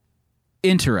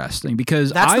 Interesting,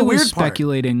 because That's I the was weird part.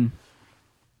 speculating...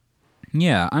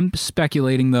 Yeah, I'm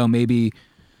speculating, though, maybe...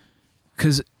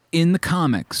 Because in the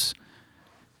comics...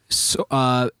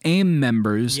 AIM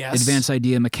members, Advanced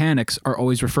Idea Mechanics, are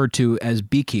always referred to as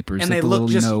beekeepers. And like they look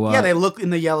they look in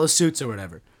the yellow suits or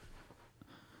whatever.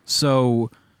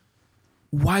 So,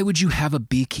 why would you have a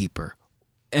beekeeper?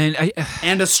 And a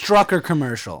Strucker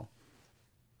commercial.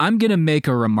 I'm gonna make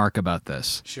a remark about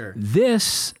this. Sure.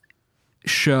 This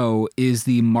show is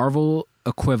the Marvel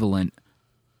equivalent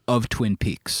of Twin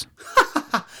Peaks.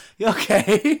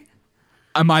 Okay.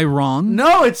 Am I wrong?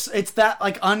 No, it's that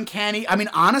like uncanny. I mean,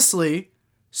 honestly,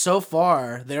 so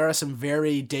far there are some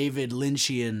very David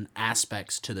Lynchian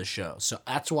aspects to the show, so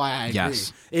that's why I agree.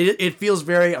 Yes. It feels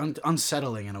very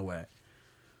unsettling in a way.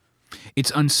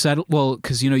 It's unsettled. Well,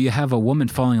 because you have a woman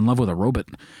falling in love with a robot,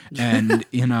 and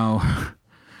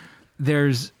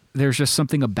there's just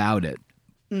something about it.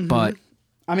 Mm-hmm. But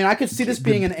I mean, I could see this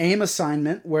being an AIM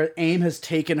assignment where AIM has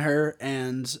taken her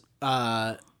and.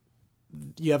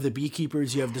 You have the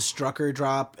beekeepers, you have the Strucker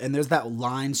drop, and there's that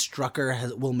line,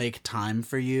 Strucker will make time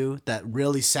for you, that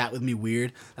really sat with me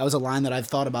weird. That was a line that I've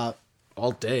thought about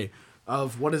all day,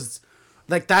 of what is,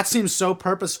 like, that seems so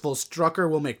purposeful, Strucker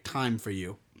will make time for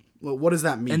you. Well, what does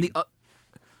that mean? And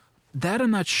that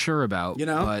I'm not sure about,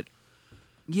 but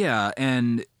yeah,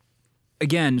 and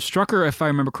again, Strucker, if I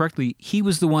remember correctly, he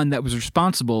was the one that was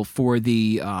responsible for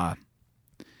the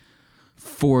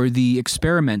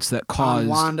experiments that caused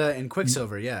Wanda and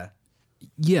Quicksilver, yeah.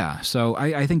 Yeah, so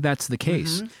I think that's the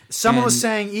case. Mm-hmm. Someone was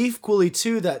saying equally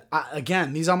too that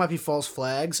again, these all might be false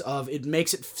flags. Of it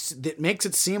makes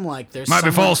it seem like there's might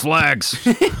be false flags.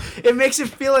 It makes it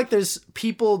feel like there's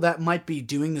people that might be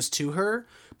doing this to her,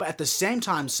 But at the same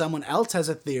time, someone else has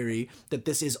a theory that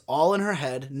this is all in her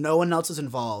head, no one else is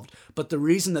involved, but the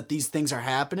reason that these things are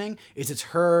happening is it's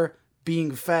her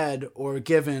being fed or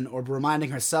given or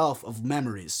reminding herself of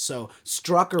memories. So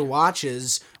Strucker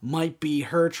watches might be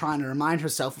her trying to remind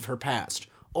herself of her past.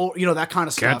 Or, that kind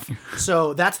of stuff.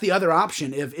 So that's the other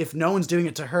option. If no one's doing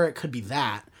it to her, it could be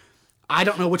that. I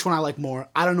don't know which one I like more.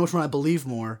 I don't know which one I believe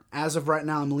more. As of right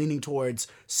now, I'm leaning towards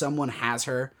someone has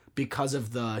her because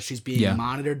of she's being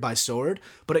monitored by Sword.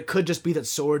 But it could just be that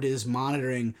Sword is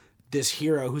monitoring this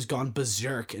hero who's gone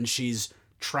berserk and she's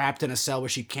trapped in a cell where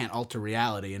she can't alter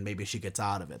reality and maybe she gets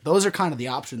out of it. Those are kind of the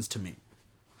options to me.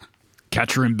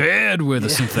 Catch her in bed with a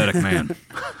synthetic man.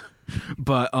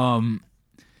 But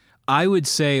I would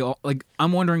say, like,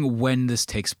 I'm wondering when this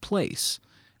takes place.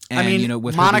 And, I mean,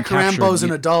 with Monica Rambeau's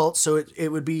an adult, so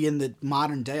it would be in the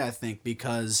modern day, I think,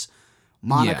 because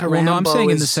Monica Rambeau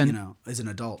is an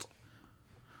adult.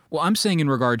 Well, I'm saying in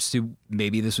regards to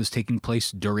maybe this was taking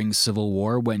place during Civil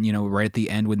War when, right at the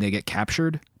end when they get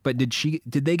captured. But they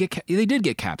did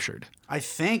get captured. I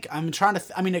think. I'm trying to,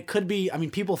 it could be,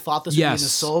 people thought this would be in the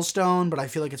Soul Stone, but I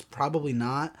feel like it's probably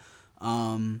not.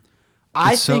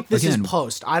 I think this is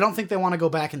post. I don't think they want to go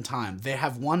back in time. They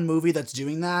have one movie that's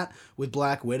doing that with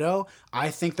Black Widow. I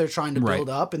think they're trying to build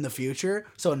up in the future.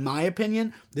 So in my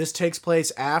opinion, this takes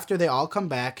place after they all come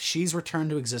back. She's returned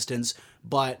to existence,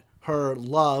 but her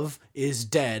love is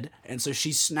dead. And so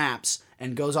she snaps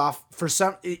and goes off for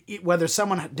whether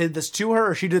someone did this to her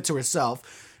or she did it to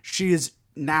herself. She is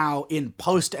now in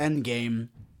post-Endgame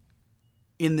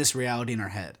in this reality in her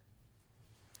head.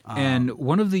 And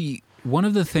one of the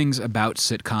things about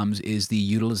sitcoms is the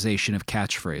utilization of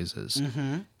catchphrases.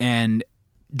 Mm-hmm. And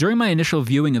during my initial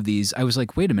viewing of these, I was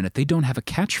like, wait a minute, they don't have a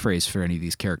catchphrase for any of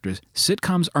these characters.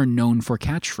 Sitcoms are known for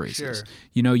catchphrases.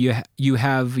 Sure. You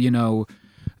have,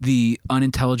 the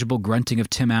unintelligible grunting of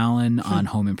Tim Allen on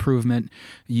Home Improvement.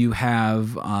 You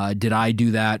have Did I Do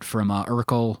That from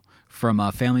Urkel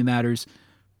from Family Matters.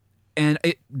 And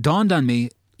it dawned on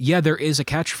me, there is a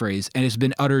catchphrase, and it's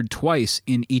been uttered twice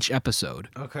in each episode.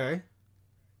 Okay.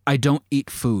 I don't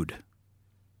eat food.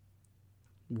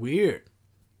 Weird.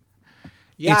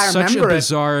 Yeah, it's such a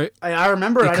bizarre. I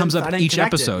remember it comes up each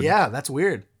episode. Yeah, that's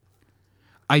weird.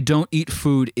 I don't eat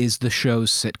food is the show's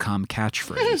sitcom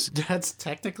catchphrase. That's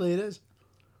technically it is.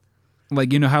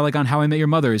 Like, how like on How I Met Your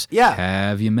Mother is,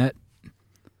 have you met?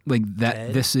 Like that.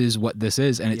 Ted? This is what this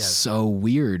is, and it's so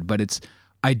weird. But it's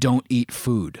I don't eat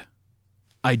food.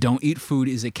 I don't eat food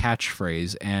is a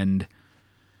catchphrase, and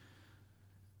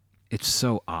it's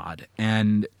so odd.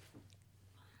 And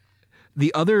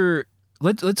the other,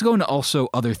 let's go into also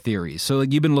other theories. So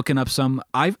like you've been looking up some.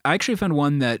 I actually found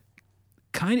one that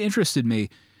kind of interested me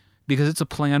because it's a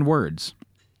play on words.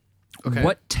 Okay.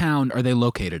 What town are they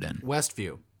located in?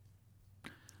 Westview.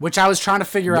 Which I was trying to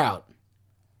figure out.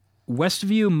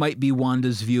 Westview might be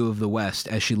Wanda's view of the West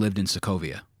as she lived in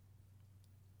Sokovia.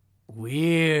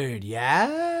 Weird,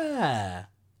 yeah.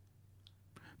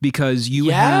 Because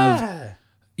you have,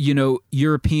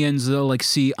 Europeans they'll like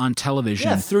see on television.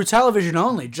 Yeah, through television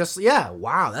only.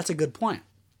 Wow, that's a good point.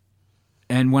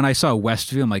 And when I saw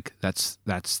Westview, I'm like, that's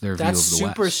their view of the West. That's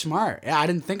super smart. Yeah, I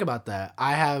didn't think about that.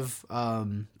 I have,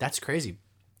 that's crazy.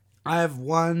 I have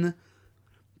one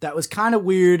that was kind of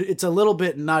weird. It's a little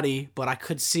bit nutty, but I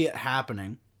could see it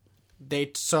happening.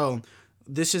 So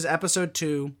this is episode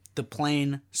 2, the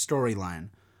plane storyline.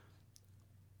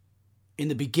 In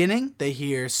the beginning, they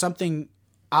hear something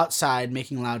outside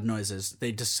making loud noises.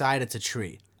 They decide it's a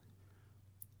tree.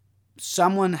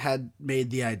 Someone had made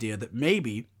the idea that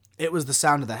maybe it was the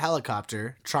sound of the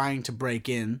helicopter trying to break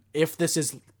in. If this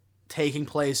is taking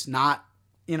place not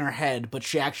in her head, but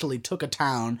she actually took a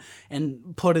town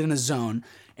and put it in a zone.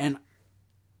 And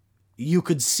you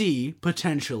could see,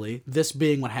 potentially, this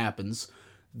being what happens.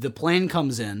 The plane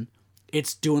comes in.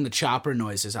 It's doing the chopper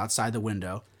noises outside the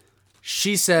window.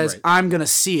 She says, I'm going to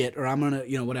see it, or I'm going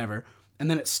to, whatever. And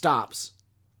then it stops.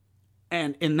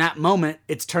 And in that moment,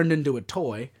 it's turned into a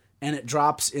toy, and it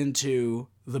drops into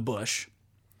the bush.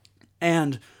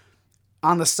 And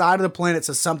on the side of the plane, it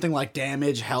says something like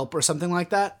damage, help, or something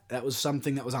like that. That was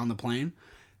something that was on the plane.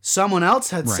 Someone else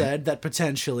had said that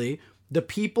potentially the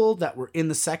people that were in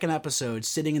the second episode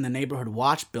sitting in the neighborhood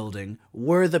watch building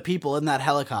were the people in that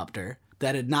helicopter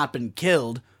that had not been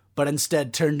killed, but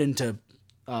instead turned into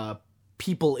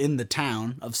people in the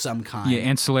town of some kind. Yeah,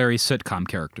 ancillary sitcom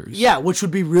characters. Yeah, which would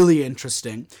be really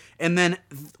interesting. And then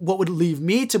what would leave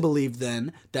me to believe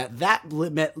then that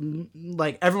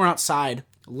like everyone outside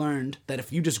learned that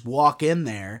if you just walk in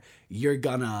there, you're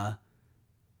gonna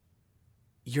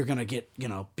get,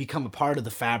 become a part of the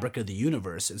fabric of the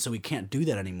universe. And so we can't do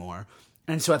that anymore.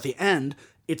 And so at the end,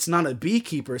 it's not a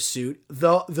beekeeper suit.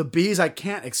 The bees I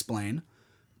can't explain,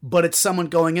 but it's someone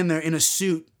going in there in a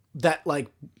suit that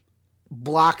like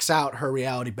blocks out her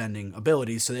reality bending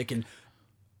abilities so they can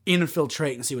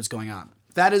infiltrate and see what's going on.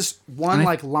 That is one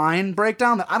line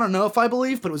breakdown that I don't know if I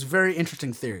believe, but it was a very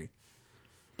interesting theory.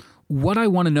 What I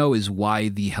want to know is why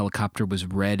the helicopter was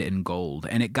red and gold.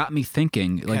 And it got me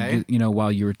thinking, like,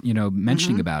 while you were,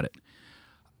 mentioning about it.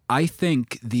 I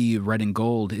think the red and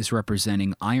gold is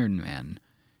representing Iron Man.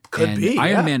 Could be,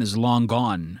 Iron Man is long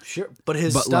gone. Sure, but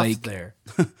his stuff's there.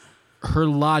 Her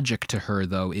logic to her,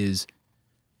 though, is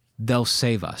they'll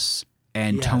save us.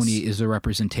 And Tony is a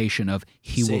representation of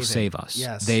he will save us.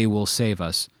 Yes. They will save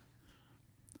us.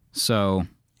 So.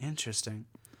 Interesting.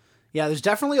 Yeah, there's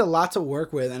definitely a lot to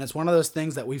work with, and it's one of those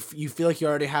things that you feel like you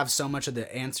already have so much of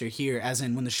the answer here, as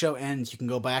in when the show ends, you can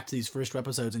go back to these first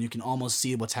episodes and you can almost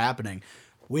see what's happening.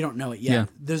 We don't know it yet. Yeah.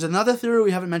 There's another theory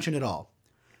we haven't mentioned at all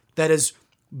that has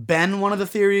been one of the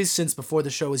theories since before the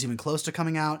show was even close to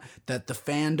coming out, that the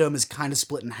fandom is kind of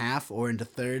split in half or into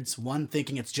thirds, one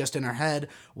thinking it's just in her head,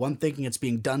 one thinking it's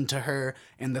being done to her,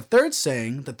 and the third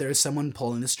saying that there's someone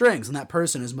pulling the strings, and that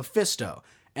person is Mephisto.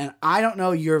 And I don't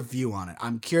know your view on it.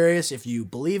 I'm curious if you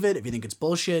believe it, if you think it's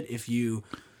bullshit,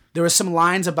 there were some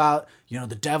lines about,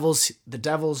 the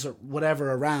devil's or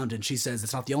whatever around, and she says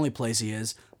it's not the only place he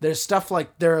is. There's stuff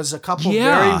like, there's a couple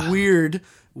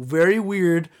very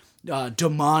weird,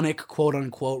 demonic, quote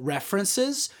unquote,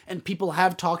 references, and people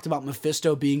have talked about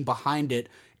Mephisto being behind it.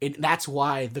 That's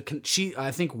why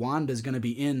I think Wanda's going to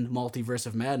be in Multiverse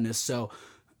of Madness. So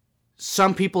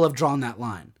some people have drawn that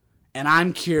line. And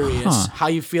I'm curious how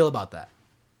you feel about that.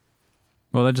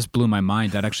 Well, that just blew my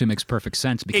mind. That actually makes perfect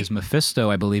sense because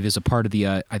Mephisto, I believe, is a part of the,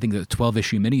 I think, the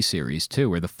 12-issue miniseries,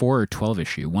 too, or the 4 or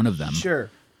 12-issue, one of them. Sure.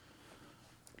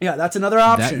 Yeah, that's another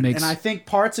option. And I think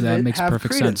parts of it have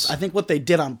credence. I think what they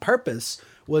did on purpose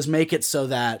was make it so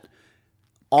that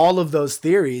all of those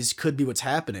theories could be what's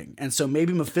happening. And so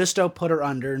maybe Mephisto put her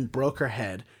under and broke her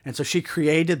head. And so she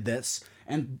created this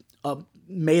and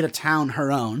made a town her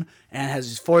own and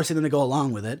has forcing them to go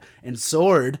along with it, and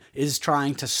Sword is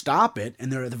trying to stop it,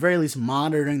 and they're at the very least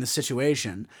monitoring the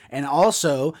situation. And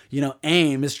also,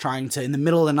 AIM is trying to, in the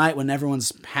middle of the night when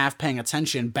everyone's half paying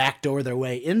attention, backdoor their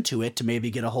way into it to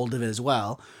maybe get a hold of it as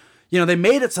well. They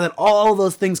made it so that all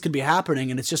those things could be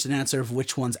happening, and it's just an answer of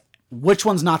which one's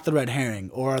not the red herring,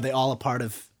 or are they all a part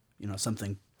of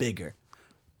something bigger.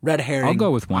 Red herring, I'll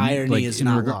go with one. Irony is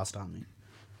not lost on me.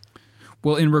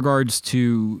 Well, in regards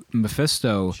to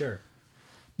Mephisto, sure,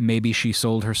 maybe she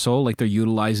sold her soul. Like they're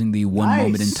utilizing the one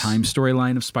moment in time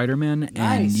storyline of Spider-Man,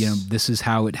 and this is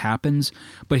how it happens.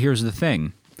 But here's the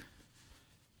thing: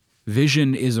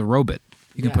 Vision is a robot.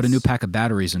 You can put a new pack of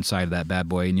batteries inside of that bad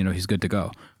boy, and he's good to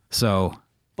go. So,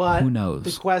 who knows?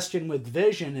 The question with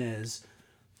Vision is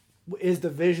the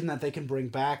Vision that they can bring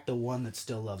back the one that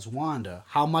still loves Wanda?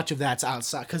 How much of that's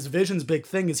outside? Because Vision's big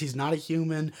thing is he's not a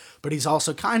human, but he's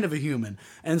also kind of a human.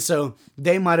 And so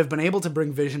they might have been able to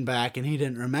bring Vision back, and he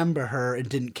didn't remember her and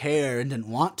didn't care and didn't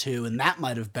want to, and that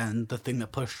might have been the thing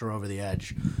that pushed her over the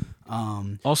edge.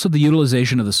 Also, the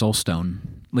utilization of the Soul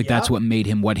Stone. That's what made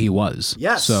him what he was.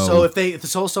 Yes. So if the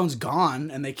Soul Stone's gone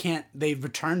and they've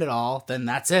returned it all, then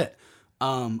that's it.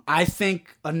 I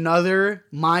think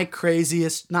my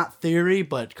craziest, not theory,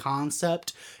 but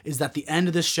concept is that the end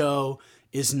of the show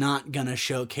is not going to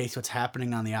showcase what's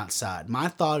happening on the outside. My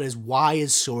thought is, why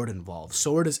is Sword involved?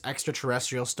 Sword is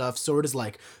extraterrestrial stuff. Sword is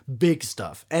like big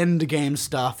stuff, end game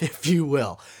stuff, if you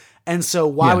will. And so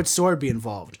why would Sword be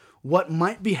involved? What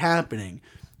might be happening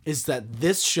is that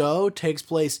this show takes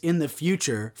place in the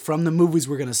future from the movies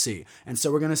we're going to see. And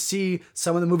so we're going to see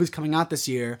some of the movies coming out this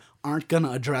year aren't going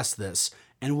to address this.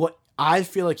 And what I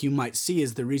feel like you might see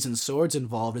is the reason Sword's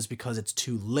involved is because it's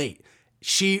too late.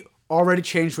 She already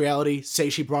changed reality. Say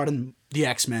she brought in the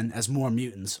X-Men as more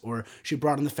mutants, or she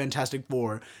brought in the Fantastic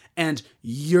Four, and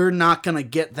you're not going to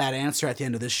get that answer at the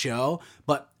end of this show.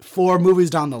 But 4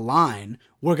 movies down the line,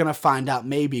 we're going to find out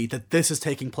maybe that this is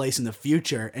taking place in the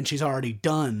future, and she's already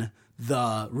done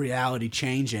the reality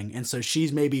changing. And so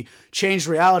she's maybe changed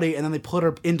reality, and then they put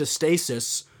her into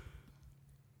stasis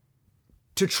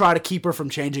to try to keep her from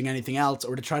changing anything else,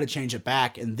 or to try to change it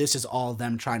back. And this is all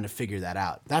them trying to figure that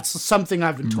out. That's something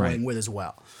I've been toying with as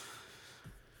well.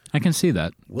 I can see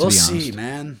that. We'll see,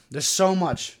 man. There's so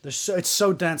much. It's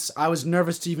so dense. I was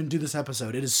nervous to even do this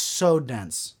episode. It is so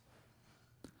dense.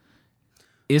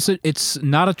 It's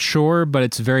not a chore, but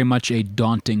it's very much a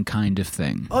daunting kind of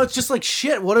thing. Oh, it's just like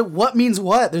shit. What means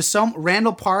what? There's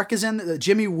Randall Park is in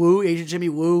Jimmy Woo. Agent Jimmy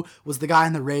Woo was the guy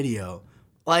on the radio.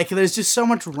 Like, there's just so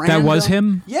much random. That was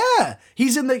him? Yeah,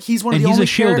 he's one of And the only. he's a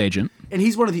S.H.I.E.L.D. agent. and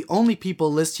he's one of the only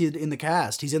people listed in the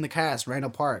cast. He's in the cast,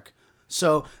 Randall Park.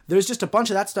 So there's just a bunch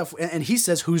of that stuff, and he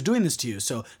says, "Who's doing this to you?"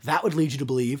 So that would lead you to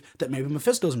believe that maybe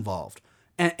Mephisto's involved,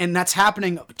 and that's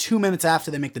happening 2 minutes after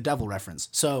they make the devil reference.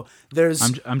 So there's.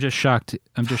 I'm just shocked.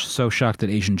 I'm just so shocked that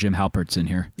Asian Jim Halpert's in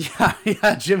here.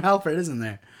 Yeah, Jim Halpert is in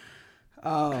there.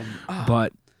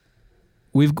 But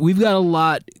we've got a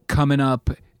lot coming up,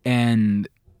 and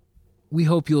we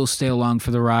hope you'll stay along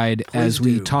for the ride as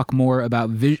we talk more about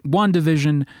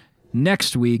WandaVision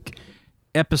next week,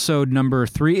 episode number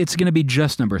 3. It's going to be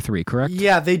just number 3, correct?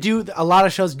 Yeah, they do. A lot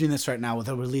of shows are doing this right now, where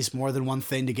they'll release more than one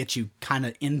thing to get you kind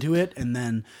of into it, and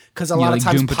then because a lot of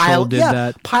times Doom Patrol did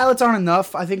that. Pilots aren't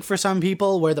enough. I think for some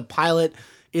people, where the pilot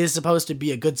is supposed to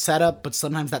be a good setup, but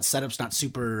sometimes that setup's not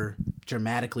super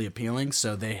dramatically appealing,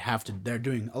 so they have to. They're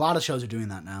doing a lot of shows are doing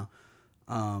that now.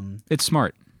 It's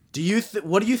smart.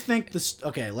 What do you think this?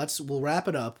 Okay, we'll wrap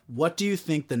it up. What do you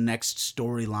think the next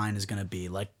storyline is going to be?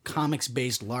 Like comics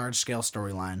based, large scale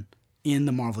storyline in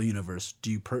the Marvel universe.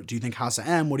 Do you think House of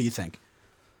M? What do you think?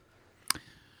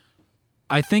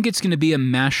 I think it's going to be a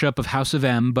mashup of House of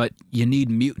M, but you need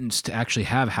mutants to actually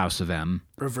have House of M.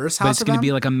 Reverse House of M. But it's going to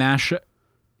be like a mashup.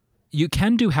 You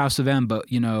can do House of M, but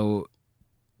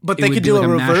But they could do like a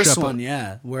reverse one,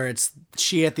 where it's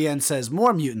she at the end says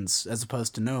more mutants as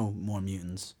opposed to no more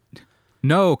mutants.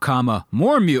 No,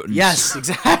 more mutants. Yes,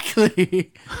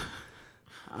 exactly.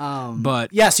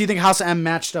 But so you think House of M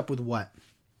matched up with what?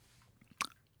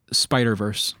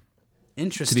 Spider-Verse.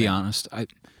 Interesting. To be honest,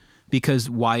 because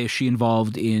why is she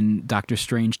involved in Doctor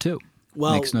Strange too?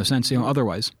 Well, makes no sense,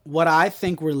 otherwise. What I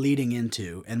think we're leading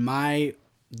into, and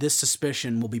this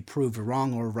suspicion will be proved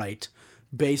wrong or right,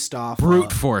 based off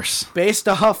brute force, based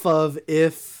off of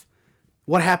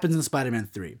what happens in Spider-Man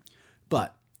 3,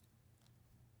 but.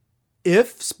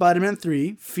 If Spider-Man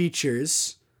 3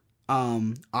 features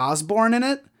Osborn in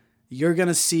it, you're going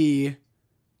to see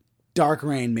Dark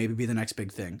Reign maybe be the next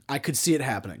big thing. I could see it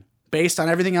happening. Based on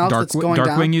everything else that's going down.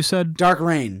 Darkwing, you said? Dark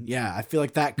Reign, yeah. I feel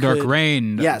like that could... Dark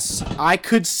Reign. Yes. I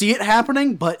could see it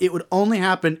happening, but it would only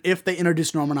happen if they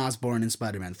introduce Norman Osborn in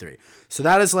Spider-Man 3. So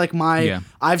that is like my... Yeah.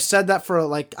 I've said that for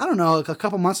a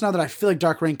couple months now that I feel like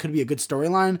Dark Reign could be a good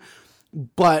storyline,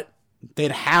 but...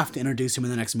 they'd have to introduce him in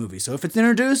the next movie. So if it's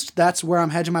introduced, that's where I'm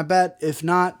hedging my bet. If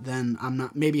not, then I'm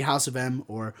not. Maybe House of M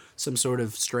or some sort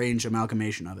of strange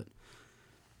amalgamation of it.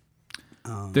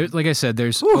 Like I said,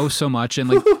 there's so much.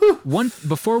 And like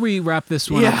before we wrap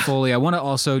this one up fully, I want to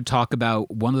also talk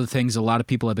about one of the things a lot of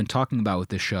people have been talking about with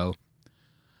this show.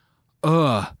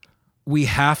 We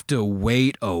have to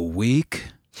wait a week.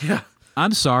 Yeah.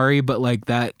 I'm sorry, but like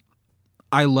that,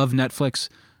 I love Netflix.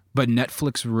 But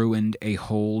Netflix ruined a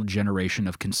whole generation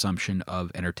of consumption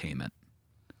of entertainment.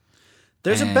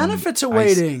 There's a benefit to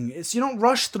waiting. You don't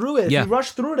rush through it. If you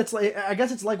rush through it, it's like I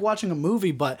guess it's like watching a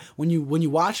movie. But when you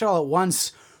watch it all at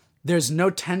once, there's no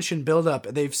tension buildup.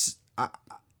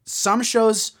 Some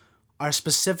shows are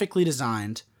specifically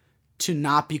designed to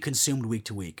not be consumed week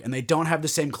to week, and they don't have the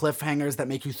same cliffhangers that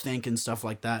make you think and stuff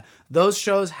like that. Those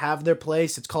shows have their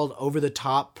place. It's called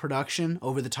over-the-top production.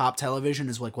 Over-the-top television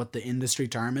is like what the industry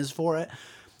term is for it.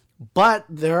 But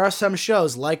there are some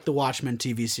shows like the Watchmen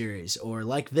TV series or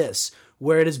like this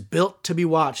where it is built to be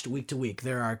watched week to week.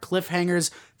 There are cliffhangers,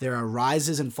 there are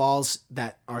rises and falls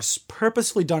that are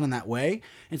purposefully done in that way.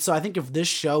 And so I think if this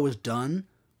show was done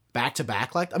back to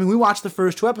back, we watched the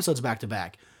first 2 episodes back to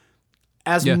back.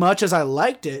 As much as I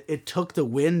liked it, it took the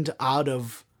wind out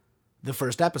of the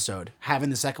first episode,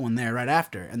 having the second one there right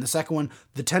after. And the second one,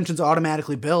 the tension's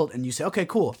automatically built, and you say, okay,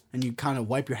 cool. And you kind of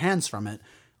wipe your hands from it.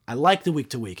 I like the week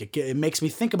to week. It makes me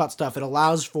think about stuff. It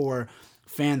allows for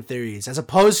fan theories, as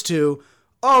opposed to,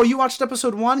 oh, you watched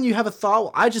episode 1 and you have a thought,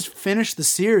 well, I just finished the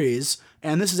series,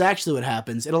 and this is actually what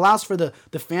happens. It allows for the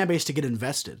fan base to get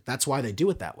invested. That's why they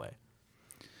do it that way.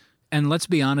 And let's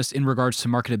be honest, in regards to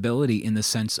marketability, in the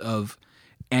sense of,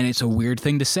 and it's a weird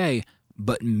thing to say,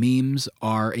 but memes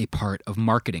are a part of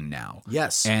marketing now.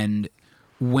 Yes. And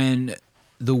when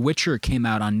The Witcher came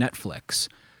out on Netflix,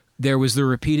 there was the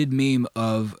repeated meme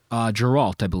of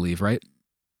Geralt, I believe, right?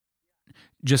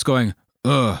 Just going,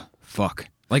 fuck.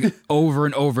 Like over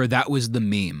and over, that was the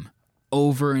meme.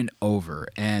 Over and over.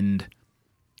 And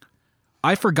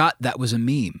I forgot that was a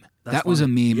meme. That was a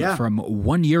meme from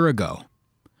 1 year ago.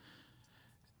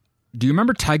 Do you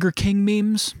remember Tiger King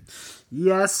memes?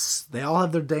 Yes, they all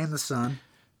have their day in the sun.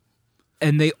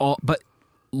 And but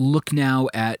look now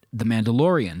at The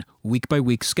Mandalorian, week by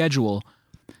week schedule.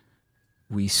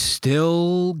 We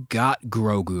still got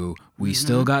Grogu. We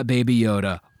still got Baby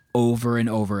Yoda over and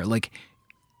over. Like,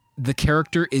 the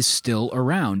character is still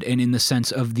around, and in the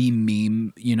sense of the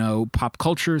meme, pop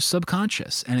culture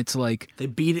subconscious. And it's like They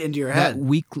beat it into your that head.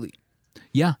 weekly.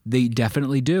 Yeah, they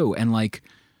definitely do. And like,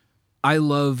 I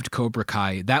loved Cobra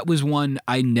Kai. That was one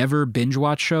I never binge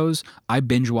watched shows. I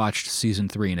binge watched season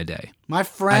 3 in a day. My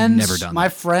friends, never done my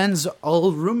that. friend's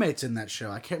old roommate's in that show.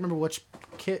 I can't remember which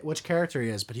character he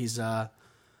is, but he's my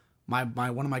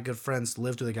one of my good friends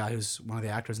lived with a guy who's one of the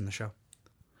actors in the show.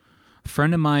 A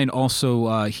friend of mine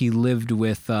also, he lived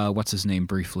with what's his name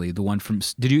briefly. The one from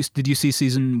did you see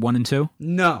season 1 and 2?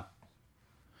 No.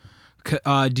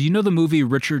 Do you know the movie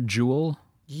Richard Jewell?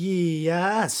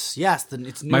 Yes.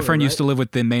 It's newer, My friend right? used to live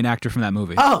with the main actor from that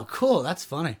movie. Oh, cool. That's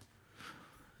funny.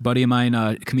 Buddy of mine,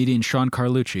 comedian Sean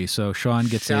Carlucci. So Sean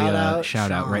gets Shout a out,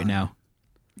 shout out right Sean. now.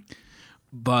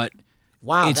 But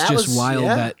Wow, it's that just was, wild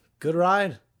yeah, that. good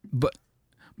ride.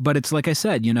 But it's like I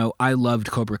said, I loved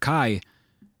Cobra Kai,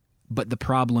 but the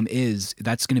problem is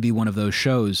that's going to be one of those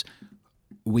shows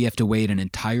we have to wait an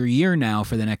entire year now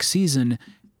for the next season,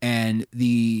 and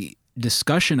the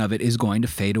discussion of it is going to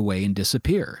fade away and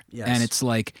disappear. Yes. And it's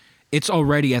like, it's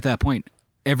already at that point,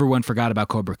 everyone forgot about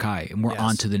Cobra Kai, and we're Yes.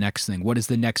 on to the next thing. What is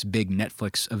the next big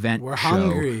Netflix event We're show?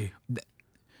 hungry.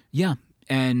 Yeah.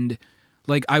 And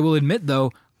like, I will admit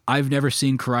though, I've never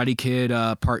seen Karate Kid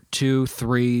Part 2,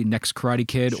 3, Next Karate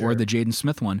Kid, Sure. or the Jaden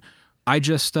Smith one. I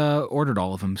just ordered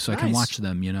all of them so I can Nice. watch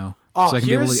them, Oh, so I can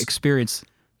be able to here's- experience.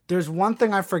 There's one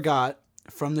thing I forgot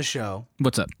from the show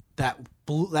What's up? that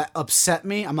upset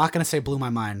me. I'm not going to say blew my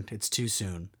mind. It's too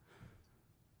soon.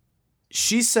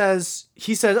 He says,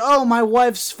 "Oh, my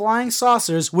wife's flying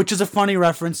saucers," which is a funny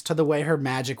reference to the way her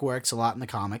magic works a lot in the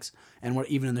comics and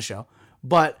even in the show.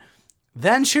 But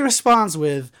then she responds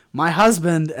with, "My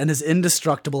husband and his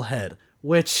indestructible head,"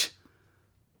 which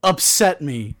upset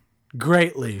me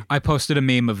greatly. I posted a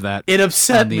meme of that It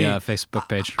upset on the me. Facebook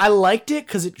page. I liked it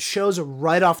because it shows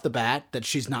right off the bat that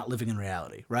she's not living in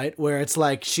reality, right? Where it's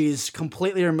like she's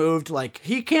completely removed, like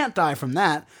he can't die from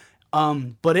that.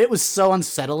 But it was so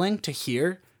unsettling to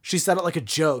hear. She said it like a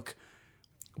joke,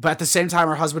 but at the same time,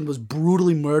 her husband was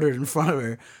brutally murdered in front of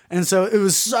her. And so it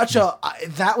was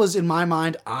that was in my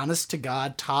mind, honest to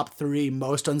God, top 3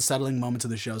 most unsettling moments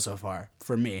of the show so far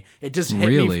for me. It just hit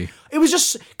Really? me. It was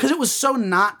just because it was so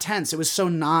not tense. It was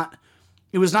not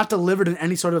delivered in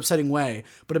any sort of upsetting way.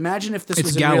 But imagine if this It's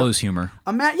was gallows humor.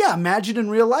 imagine in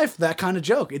real life that kind of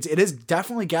joke. It is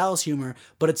definitely gallows humor,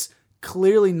 but it's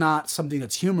clearly not something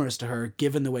that's humorous to her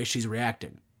given the way she's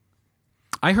reacting.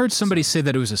 I heard somebody say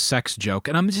that it was a sex joke,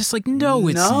 and I'm just like, no,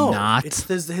 it's not. It's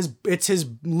his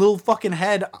little fucking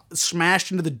head smashed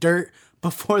into the dirt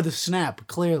before the snap,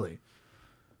 clearly.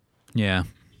 Yeah.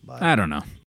 I don't know.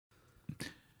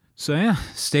 So yeah,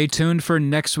 stay tuned for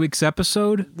next week's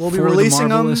episode. We'll be for the releasing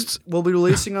them. Marvelists. We'll be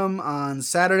releasing them on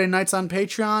Saturday nights on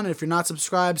Patreon. If you're not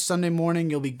subscribed, Sunday morning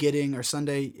you'll be getting, or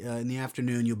Sunday in the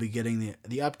afternoon you'll be getting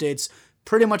the updates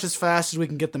pretty much as fast as we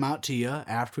can get them out to you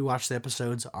after we watch the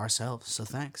episodes ourselves. So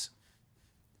thanks.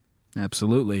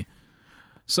 Absolutely.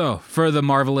 So for the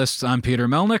Marvelists, I'm Peter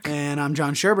Melnick, And I'm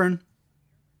John Sherburne.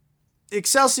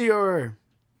 Excelsior.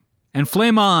 and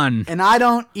flame on. And I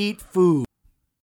don't eat food.